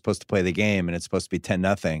because they're supposed to play the game and it's supposed to be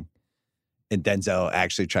 10-0. And Denzel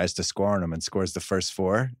actually tries to score on him and scores the first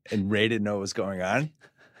 4. And Ray didn't know what was going on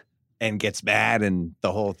and gets mad and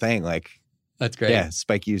the whole thing. Like, that's great. Yeah,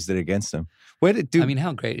 Spike used it against him. I mean,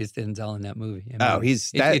 how great is Denzel in that movie? I mean,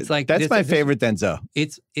 it's like that's my favorite Denzel.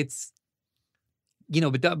 It's you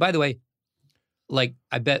know, but by the way, like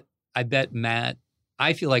I bet Matt.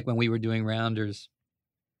 I feel like when we were doing Rounders,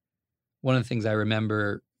 one of the things I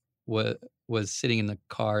remember was sitting in the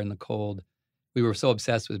car in the cold. We were so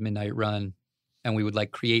obsessed with Midnight Run, and we would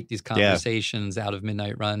like create these conversations out of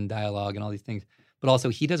Midnight Run dialogue and all these things. But also,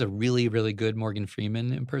 he does a really, really good Morgan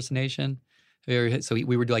Freeman impersonation. So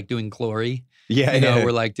we were like doing Glory. Yeah, you know,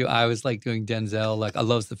 we're like, I was like doing Denzel, like I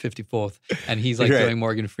loves the 54th, and he's like doing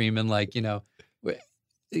Morgan Freeman, like, you know,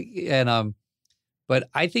 and but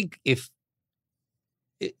I think if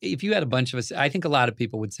you had a bunch of us, I think a lot of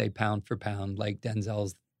people would say pound for pound, like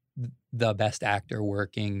Denzel's the best actor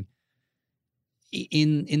working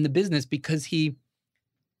in the business, because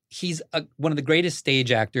he's one of the greatest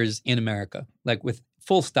stage actors in America, like with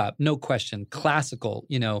full stop, no question, classical,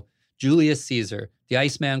 you know. Julius Caesar, The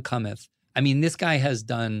Iceman Cometh. I mean, this guy has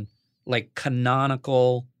done like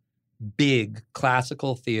canonical, big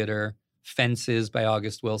classical theater. Fences by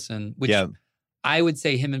August Wilson, which I would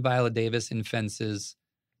say him and Viola Davis in Fences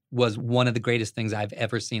was one of the greatest things I've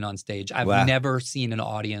ever seen on stage. I've never seen an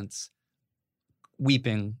audience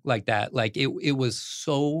weeping like that. Like it was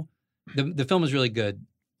so, the film was really good.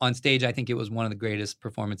 On stage, I think it was one of the greatest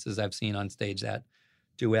performances I've seen on stage, that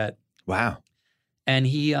duet. Wow. And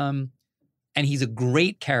he's a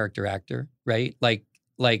great character actor, right?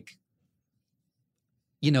 Like,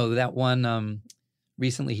 you know, that one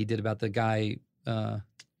recently he did about the guy. Now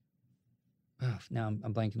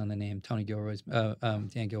I'm blanking on the name. Dan Gilroy's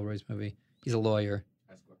movie. He's a lawyer.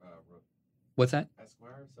 What's that?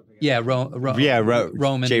 Esquire, something. Roman.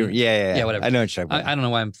 Yeah, whatever. I know what you're talking about. I don't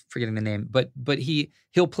know why I'm forgetting the name, but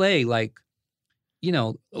he'll play like, you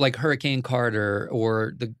know, like Hurricane Carter,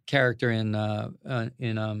 or the character in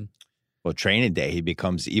Training Day, he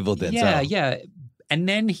becomes evil Denzel. Yeah. And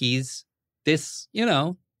then he's this, you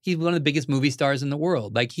know, he's one of the biggest movie stars in the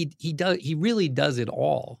world. Like he really does it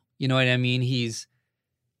all. You know what I mean?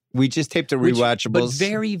 We just taped a rewatchables. But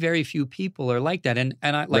very, very few people are like that. And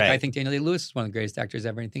I think Daniel Day-Lewis is one of the greatest actors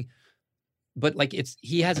ever. but like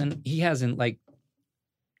he hasn't like,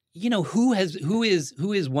 you know, who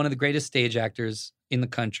is one of the greatest stage actors in the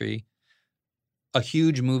country, a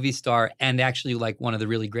huge movie star, and actually like one of the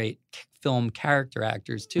really great film character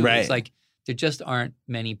actors too. Right. It's like there just aren't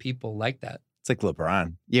many people like that. It's like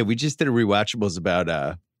LeBron. Yeah, we just did a rewatchables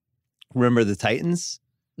about Remember the Titans,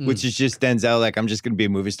 which is just Denzel. Like, I'm just going to be a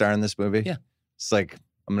movie star in this movie. Yeah. It's like,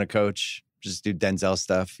 I'm going to coach, just do Denzel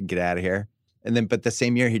stuff and get out of here. And then, but the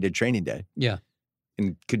same year he did Training Day. Yeah.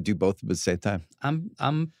 And could do both at the same time.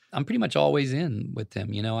 I'm pretty much always in with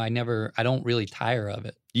him. You know, I don't really tire of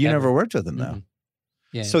it. You ever. never worked with him though. Mm-hmm.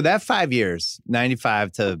 Yeah. So that 5 years,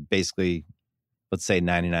 95 to basically, let's say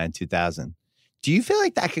 99, 2000. Do you feel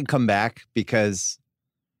like that could come back? Because,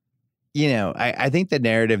 you know, I think the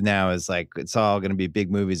narrative now is like, it's all going to be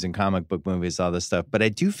big movies and comic book movies, all this stuff. But I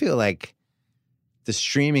do feel like the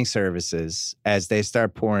streaming services, as they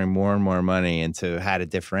start pouring more and more money into how to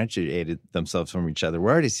differentiate themselves from each other,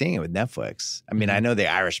 we're already seeing it with Netflix. I mean, I know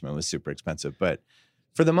The Irishman was super expensive, but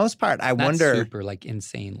for the most part, I wonder. Super, like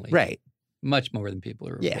insanely. Right. Much more than people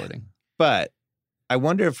are reporting. But I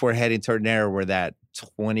wonder if we're heading toward an era where that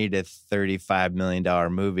 $20 to $35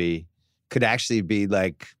 million movie could actually be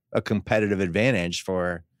like a competitive advantage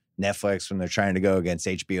for Netflix when they're trying to go against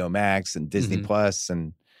HBO Max and Disney Plus.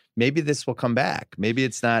 And maybe this will come back. Maybe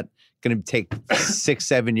it's not going to take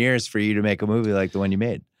 6-7 years for you to make a movie like the one you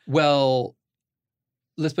made. Well,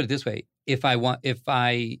 let's put it this way. If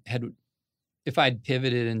I'd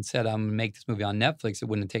pivoted and said I'm gonna make this movie on Netflix, it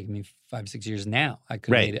wouldn't have taken me 5-6 years now. I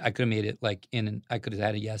could have made it. I could have made it like I could have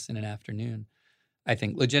had a yes in an afternoon. I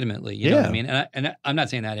think legitimately, you know what I mean? And I'm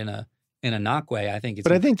not saying that in a knock way. I think it's.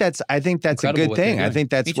 But I think that's a good thing. I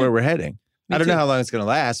think that's where we're heading. I don't know how long it's going to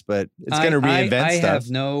last, but it's going to reinvent stuff. I have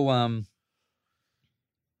no.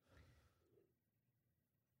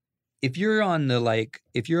 If you're on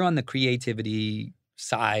the creativity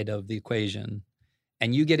side of the equation,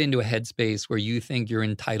 and you get into a headspace where you think you're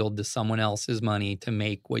entitled to someone else's money to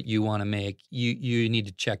make what you want to make, you need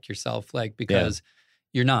to check yourself, like, because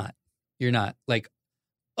you're not. Like,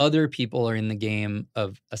 other people are in the game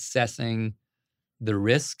of assessing the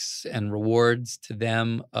risks and rewards to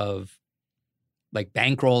them of like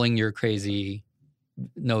bankrolling your crazy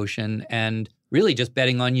notion and really just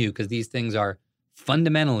betting on you, because these things are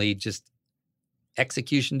fundamentally just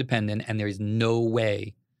execution dependent, and there's no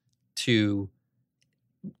way to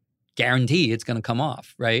guarantee it's going to come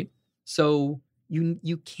off, right? So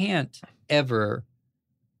you can't ever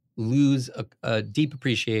lose a deep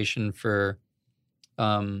appreciation for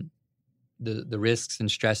the risks and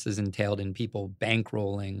stresses entailed in people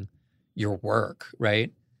bankrolling your work,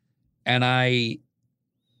 right? And I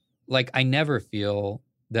never feel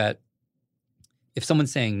that if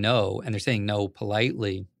someone's saying no and they're saying no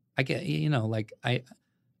politely, I get, you know, like I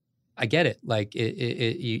get it. Like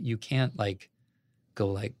you can't like go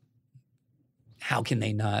like, how can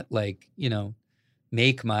they not like, you know,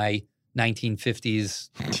 make my 1950s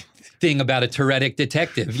thing about a Tourettic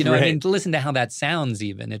detective? You know what I mean? Listen to how that sounds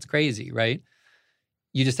even. It's crazy, right?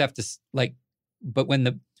 You just have to like, but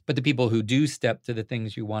the people who do step to the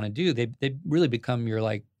things you want to do, they really become your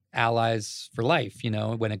like allies for life, you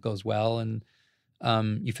know, when it goes well, and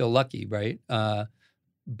you feel lucky, right?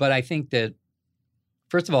 But I think that,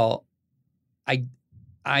 first of all, I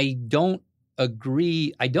don't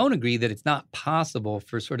agree that it's not possible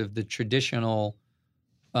for sort of the traditional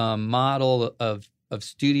model of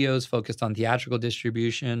studios focused on theatrical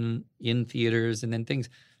distribution in theaters and then things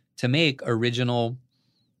to make original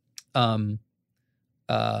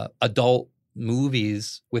adult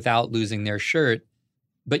movies without losing their shirt.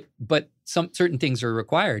 But some certain things are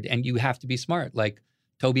required, and you have to be smart. Like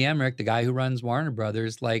Toby Emmerich, the guy who runs Warner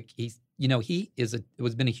Brothers, like he has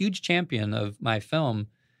been a huge champion of my film.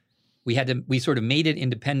 We sort of made it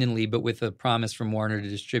independently, but with a promise from Warner to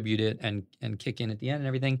distribute it and kick in at the end and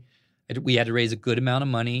everything. We had to raise a good amount of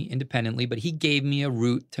money independently, but he gave me a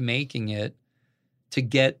route to making it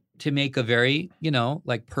to make a very, you know,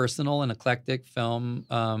 like personal and eclectic film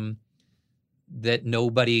that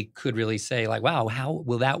nobody could really say like, wow, how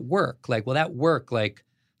will that work? Like, will that work like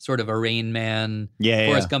sort of a Rain Man,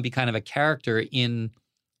 Forrest Gumpy kind of a character in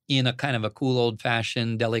a kind of a cool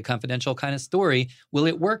old-fashioned LA Confidential kind of story? Will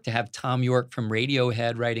it work to have Tom York from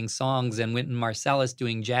Radiohead writing songs and Wynton Marsalis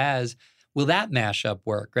doing jazz? Will that mashup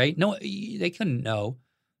work, right? No, they couldn't know.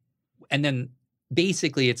 And then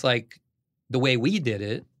basically it's like the way we did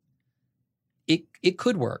it, it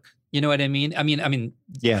could work. You know what I mean? I mean,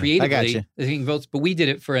 creatively, I got you. the thing votes, but we did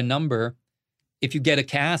it for a number. If you get a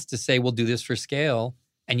cast to say, we'll do this for scale,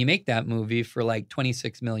 and you make that movie for like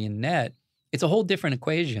 26 million net, it's a whole different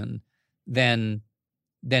equation than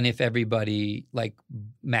than if everybody like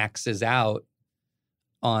maxes out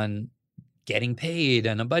on getting paid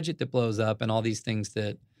and a budget that blows up and all these things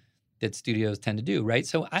that studios tend to do, right?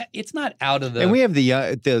 So it's not out of the... And we have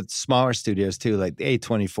the smaller studios too, like the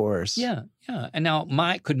A24s. Yeah. And now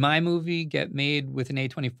could my movie get made with an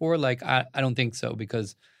A24? Like, I don't think so,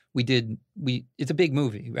 because it's a big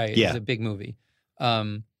movie, right? Yeah. It's a big movie.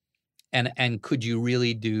 And could you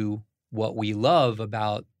really do what we love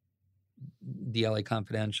about the LA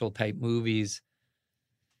Confidential type movies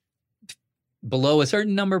below a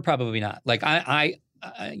certain number? Probably not. Like I'm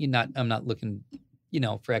not looking,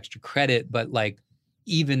 for extra credit, but like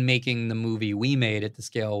even making the movie we made at the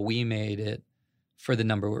scale we made it for the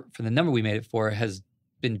number we made it for has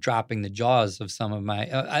been dropping the jaws of some of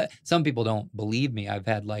my, some people don't believe me. I've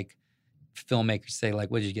had like filmmakers say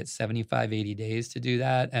like, what did you get, 75, 80 days to do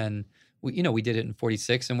that? And we did it in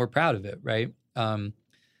 46 and we're proud of it. Right.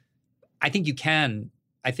 I think you can,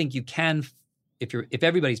 if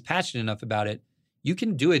everybody's passionate enough about it, you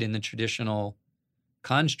can do it in the traditional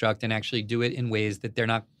construct and actually do it in ways that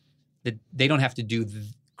they don't have to do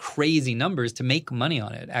crazy numbers to make money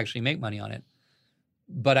on it, actually make money on it.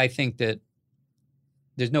 But I think that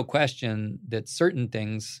there's no question that certain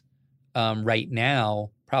things right now,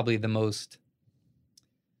 probably the most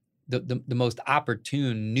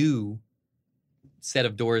opportune new set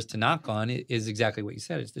of doors to knock on is exactly what you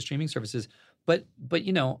said. It's the streaming services. But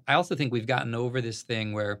I also think we've gotten over this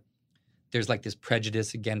thing where there's like this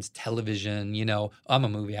prejudice against television. I'm a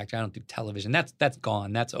movie actor, I don't do television. That's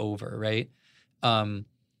gone. That's over, right?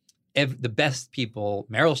 The best people,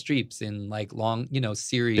 Meryl Streep's in like long,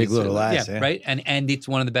 series. Big Little Lies, yeah. Right? And it's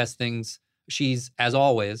one of the best things. She's, as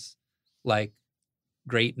always, like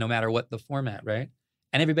great no matter what the format, right?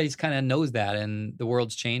 And everybody's kind of knows that, and the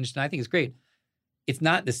world's changed, and I think it's great. It's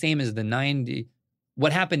not the same as the 90s.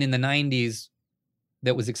 What happened in the 90s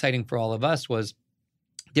that was exciting for all of us was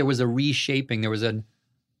there was a reshaping. There was a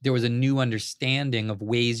new understanding of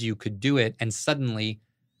ways you could do it, and suddenly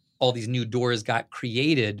all these new doors got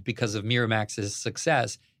created because of Miramax's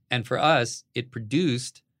success. And for us, it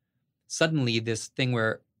produced suddenly this thing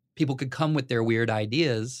where people could come with their weird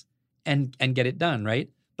ideas and get it done, right?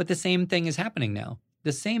 But the same thing is happening now.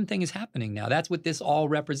 That's what this all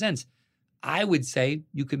represents. I would say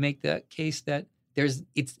you could make the case that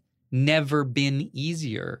it's never been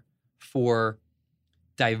easier for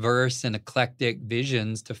diverse and eclectic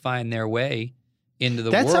visions to find their way into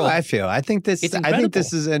the world. That's how I feel. I think this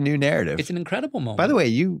is a new narrative. It's an incredible moment. By the way,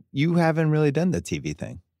 you haven't really done the TV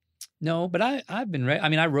thing. No, but I've been I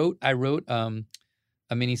mean, I wrote a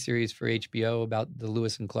miniseries for HBO about the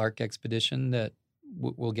Lewis and Clark expedition that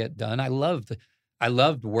will get done. I loved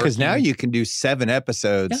working. Because now you can do 7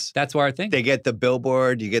 episodes. Yeah, that's our thing. They get the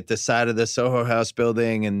billboard, you get the side of the Soho House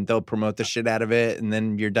building, and they'll promote the shit out of it, and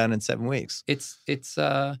then you're done in 7 weeks. It's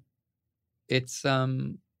to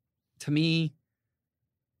me,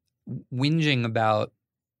 whinging about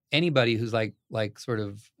anybody who's like sort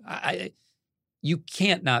of you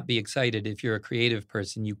can't not be excited if you're a creative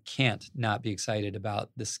person. You can't not be excited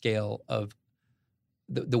about the scale of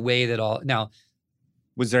the way that all now.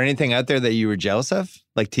 Was there anything out there that you were jealous of,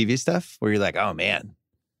 like TV stuff, where you're like, oh man,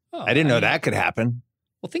 I didn't know that could happen?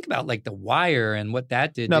 Well, think about like The Wire and what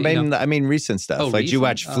that did. No, I mean recent stuff. Like recent? you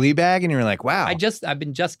watch Fleabag and you're like, wow. I've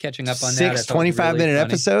been just catching up on 6 that. 25-minute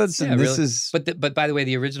episodes, yeah, and this really. is. But by the way,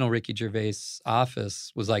 the original Ricky Gervais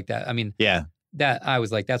Office was like that. I mean, yeah, that I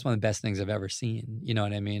was like, that's one of the best things I've ever seen. You know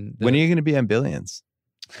what I mean? When are you going to be on Billions?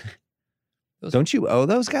 Don't you owe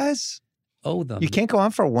those guys? Owe them. You can't go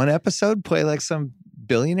on for one episode, play like some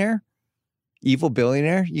billionaire, evil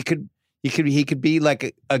billionaire. He could be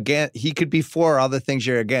like again. He could be for all the things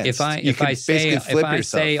you're against. If I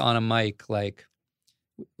say on a mic like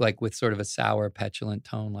with sort of a sour, petulant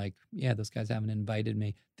tone, like, yeah, those guys haven't invited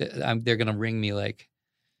me. They're gonna ring me like,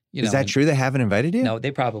 Is that true? They haven't invited you? No,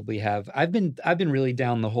 they probably have. I've been really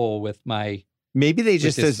down the hole with my. Maybe they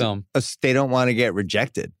just film. They don't want to get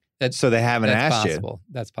rejected, so they haven't asked you.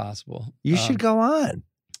 That's possible. You should go on.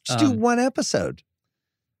 Just do one episode.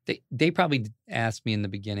 They probably asked me in the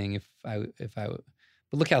beginning if I would,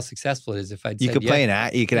 but look how successful it is. If I'd you could play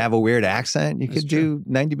you could have a weird accent. You could do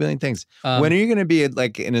 90 billion things. When are you going to be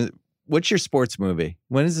what's your sports movie?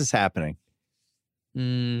 When is this happening?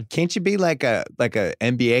 Can't you be like a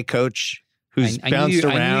NBA coach who's bounced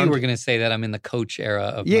around? I knew you were going to say that I'm in the coach era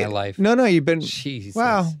of my life. No, you've been. Jesus.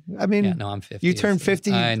 Wow. I mean, I'm 50. You turned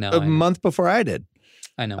 50 I know, a month before I did.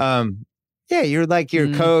 I know. Yeah, you're like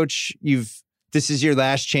your coach. This is your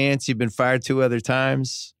last chance. You've been fired 2 other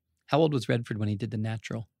times. How old was Redford when he did The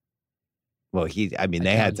Natural? Well, they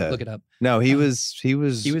had to look it up. No, he was He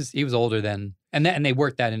was older then, and they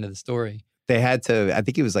worked that into the story. They had to. I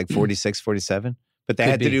think he was like 46, 47, but they Could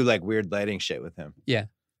had to be. do like weird lighting shit with him. Yeah,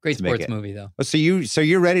 great to make sports it. movie though. Oh, so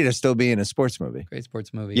you're ready to still be in a sports movie? Great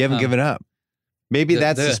sports movie. You haven't given up. Maybe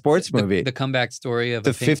that's the sports movie. The comeback story of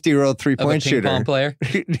the 50-year-old 3-point shooter. Ping pong player.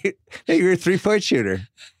 Hey, you're a 3-point shooter.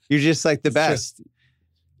 You're just like the best. True.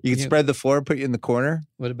 You can spread the floor, put you in the corner.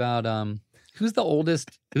 What about who's the oldest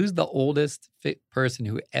person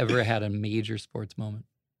who ever had a major sports moment?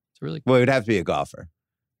 It's really cool. Well, it would have to be a golfer.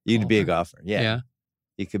 You'd be a golfer. Yeah.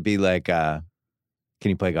 You could be like, can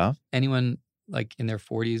you play golf? Anyone like in their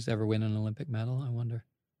 40s ever win an Olympic medal? I wonder.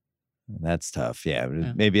 That's tough. Yeah.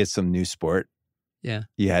 Maybe it's some new sport. Yeah.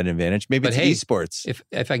 You had an advantage. Maybe it's esports.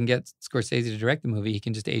 If I can get Scorsese to direct the movie, he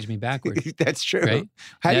can just age me backwards. That's true. Right?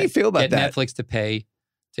 How do you feel about that? Get Netflix to pay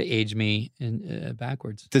to age me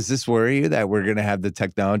backwards. Does this worry you that we're going to have the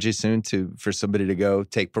technology soon for somebody to go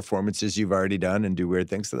take performances you've already done and do weird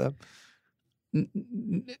things to them?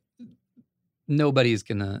 Nobody's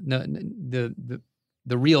gonna. No,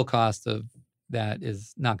 the real cost of that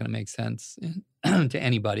is not going to make sense to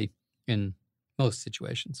anybody in most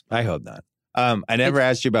situations. I hope not. I never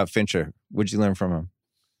asked you about Fincher. What'd you learn from him?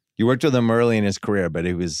 You worked with him early in his career, but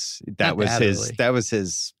that was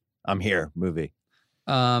his I'm Here movie.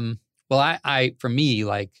 Well, I for me,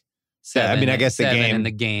 like Seven. I guess the game and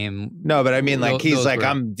the game. No, but I mean, like he's like,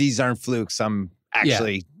 these aren't flukes. I'm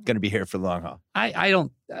actually going to be here for the long haul. I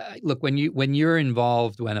don't look when you're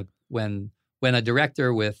involved when a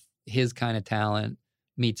director with his kind of talent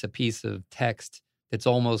meets a piece of text that's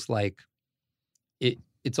almost like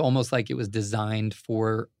it's almost like it was designed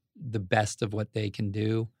for the best of what they can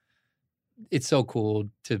do. It's so cool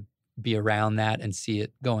to be around that and see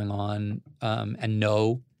it going on, and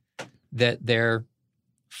know that they're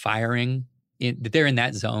firing that they're in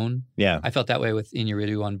that zone. Yeah, I felt that way with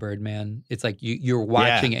Iñárritu on Birdman. It's like you're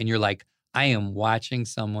watching and you're like, I am watching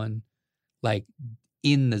someone like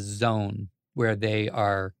in the zone where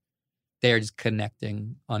they're just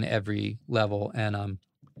connecting on every level. And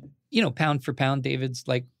pound for pound, David's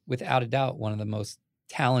like without a doubt one of the most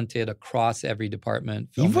talented across every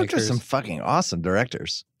department filmmakers. You've worked with some fucking awesome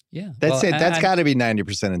directors. Yeah, that's it. That's got to be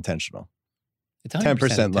 90% intentional. It's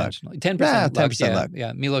 10% luck. 10% luck. 10% luck.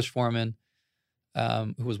 Yeah, Milos Forman,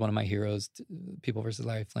 who was one of my heroes, People vs.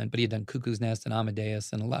 Larry Flynn, but he had done Cuckoo's Nest and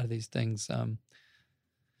Amadeus and a lot of these things. And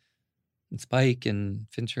Spike and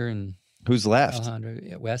Fincher and who's left?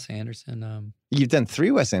 Alejandro, Wes Anderson. You've done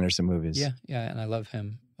 3 Wes Anderson movies. Yeah, and I love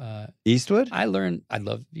him. Eastwood? I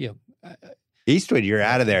love Eastwood, you're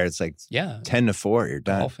out of there. It's like 10-4, you're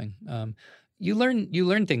done. Golfing. You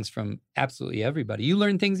learn things from absolutely everybody. You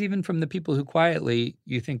learn things even from the people who quietly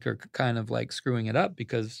you think are kind of like screwing it up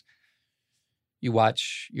because watching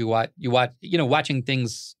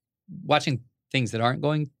things that aren't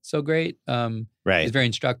going so great right. is very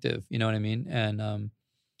instructive. You know what I mean? And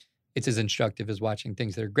it's as instructive as watching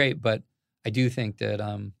things that are great. But I do think that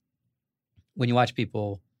when you watch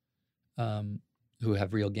people who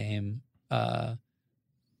have real game, and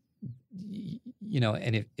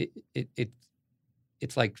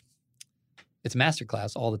it's like it's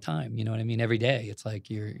masterclass all the time. You know what I mean? Every day, it's like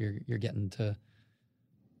you're getting to,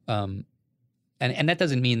 and that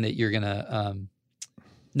doesn't mean that you're gonna.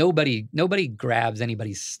 Nobody grabs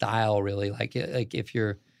anybody's style really. Like if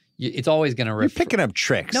it's always gonna. You're picking up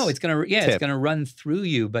tricks. No, it's gonna run through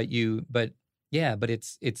you. But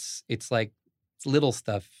it's like it's little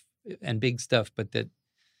stuff and big stuff, but that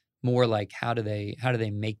more like how do they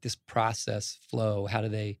make this process flow? How do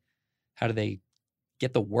they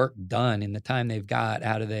get the work done in the time they've got?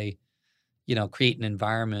 How do they, create an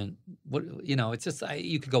environment? It's just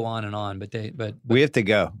you could go on and on, but we have to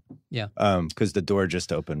go. Yeah. Because the door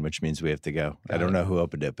just opened, which means we have to go. I don't know who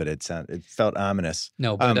opened it, but it felt ominous.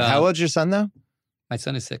 No, but how old's your son though? My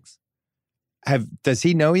son is 6. Does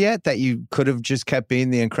he know yet that you could have just kept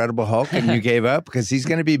being the Incredible Hulk and you gave up? Because he's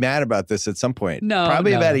going to be mad about this at some point. No,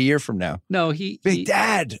 probably about a year from now. No,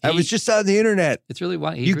 Dad, I was just on the internet. It's really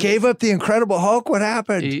why you gave up the Incredible Hulk. What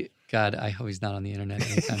happened? God, I hope he's not on the internet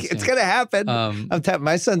anytime soon. It's going to happen.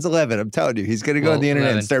 My son's 11. I'm telling you, he's going to go on the internet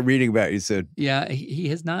 11. and start reading about you soon. Yeah, he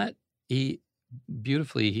has not. He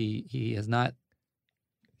has not.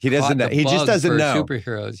 He doesn't know. He just doesn't know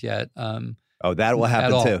superheroes yet. That will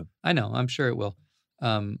happen too. I know. I'm sure it will.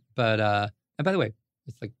 And by the way,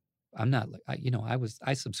 it's like I'm not like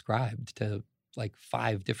I subscribed to like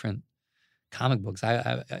 5 different comic books.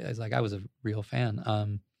 I was like I was a real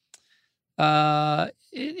fan. My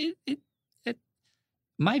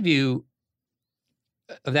view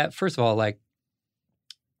of that, first of all, like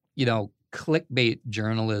clickbait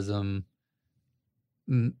journalism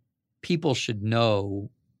people should know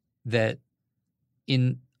that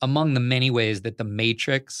among the many ways that the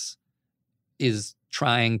Matrix is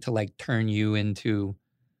trying to like turn you into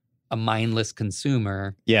a mindless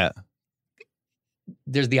consumer. Yeah.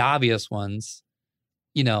 There's the obvious ones,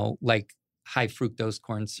 like high fructose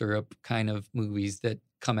corn syrup kind of movies that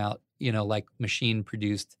come out, like machine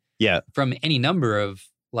produced from any number of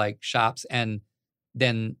like shops and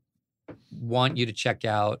then want you to check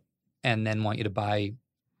out and then want you to buy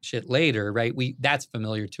shit later, right? That's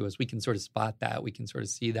familiar to us. We can sort of spot that. We can sort of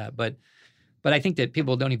see that. But I think that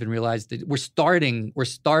people don't even realize that we're starting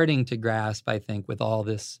to grasp, I think, with all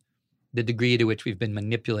this, the degree to which we've been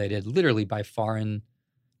manipulated literally by foreign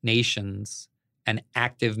nations and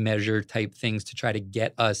active measure type things to try to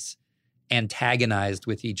get us antagonized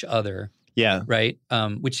with each other. Yeah. Right?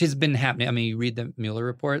 Which has been happening. I mean, you read the Mueller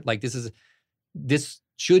report, like this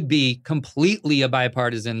should be completely a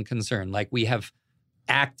bipartisan concern. Like we have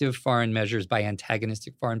active foreign measures by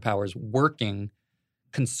antagonistic foreign powers working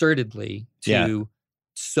concertedly to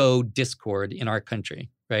sow discord in our country,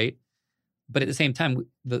 right? But at the same time,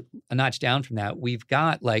 a notch down from that, we've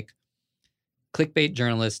got like clickbait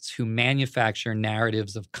journalists who manufacture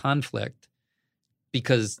narratives of conflict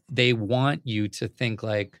because they want you to think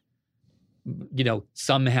like,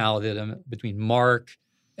 somehow that between Mark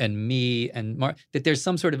and me and Mark, that there's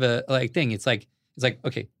some sort of a like thing. It's like,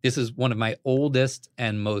 okay, this is one of my oldest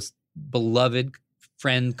and most beloved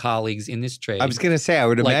friend colleagues in this trade. I was going to say, I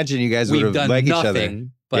would imagine you guys would have liked each other.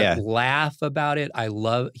 But laugh about it.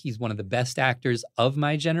 He's one of the best actors of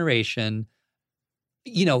my generation.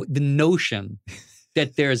 The notion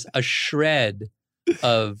that there's a shred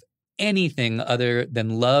of anything other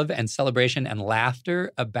than love and celebration and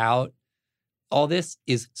laughter about all this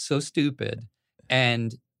is so stupid.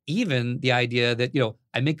 And even the idea that,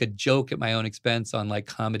 I make a joke at my own expense on like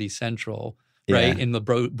Comedy Central, right? In the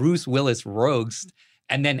Bruce Willis roast.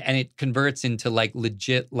 And it converts into like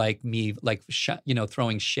legit, like me, like,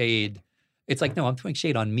 throwing shade. It's like, no, I'm throwing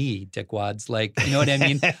shade on me, dickwads. Like, you know what I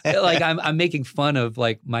mean? Like I'm making fun of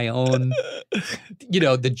like my own,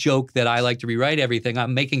 the joke that I like to rewrite everything.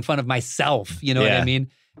 I'm making fun of myself. You know what I mean?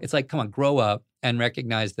 It's like, come on, grow up and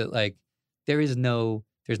recognize that like there's no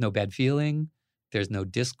bad feeling. There's no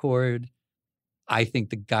discord. I think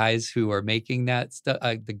the guys who are making that stuff,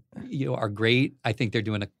 are great. I think they're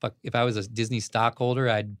doing if I was a Disney stockholder,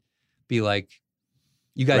 I'd be like,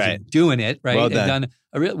 you guys are doing it, right?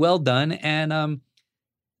 Well done. And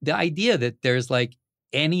the idea that there's like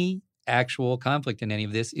any actual conflict in any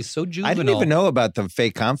of this is so juvenile. I didn't even know about the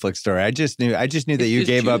fake conflict story. I just knew that you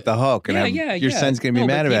gave up the Hulk, and your son's going to be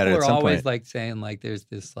mad about it at some point. People are always like saying like there's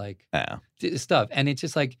this like stuff, and it's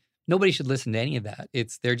just like nobody should listen to any of that.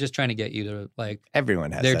 They're just trying to get you to like.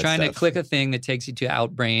 Everyone has. They're trying to click a thing that takes you to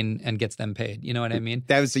Outbrain and gets them paid. You know what I mean?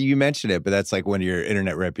 You mentioned it, but that's like one of your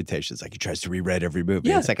internet reputations. Like he tries to rewrite every movie.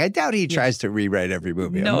 Yeah. It's like I doubt he tries to rewrite every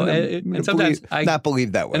movie. No, and sometimes I not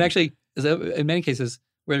believe that one. And actually, in many cases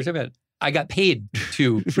where they're talking about it, I got paid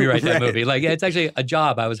to rewrite that movie. Like it's actually a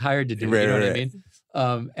job I was hired to do. You know what I mean?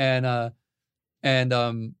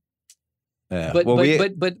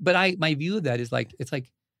 But my view of that is like it's like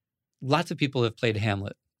lots of people have played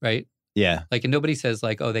Hamlet, right? Yeah. Like, and nobody says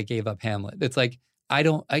like, oh, they gave up Hamlet. It's like you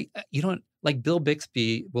don't like Bill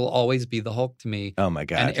Bixby will always be the Hulk to me. Oh my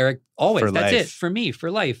God. And Eric always. For that's life. it for me for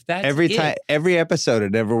life. That's every episode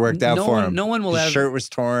it never worked out for him. No one will His ever. shirt was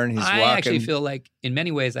torn. He's walking. I actually feel like in many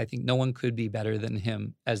ways I think no one could be better than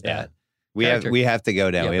him as that. We have to go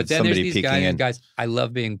down. We have somebody peeking in. Guys, I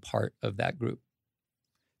love being part of that group.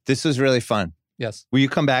 This was really fun. Yes. Will you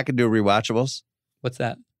come back and do rewatchables? What's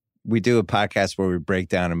that? We do a podcast where we break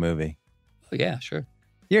down a movie. Oh, yeah, sure.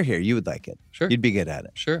 You're here. You would like it. Sure. You'd be good at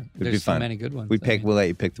it. Sure. It'd be fun. So many good ones. We'll let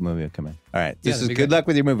you pick the movie and come in. All right. This is good good luck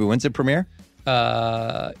with your movie. When's it premiere?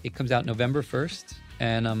 It comes out November 1st.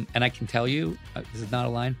 And I can tell you, this is not a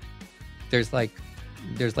line, there's like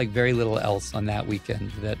very little else on that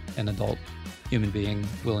weekend that an adult human being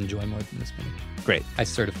will enjoy more than this movie. Great. I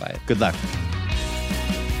certify it. Good luck.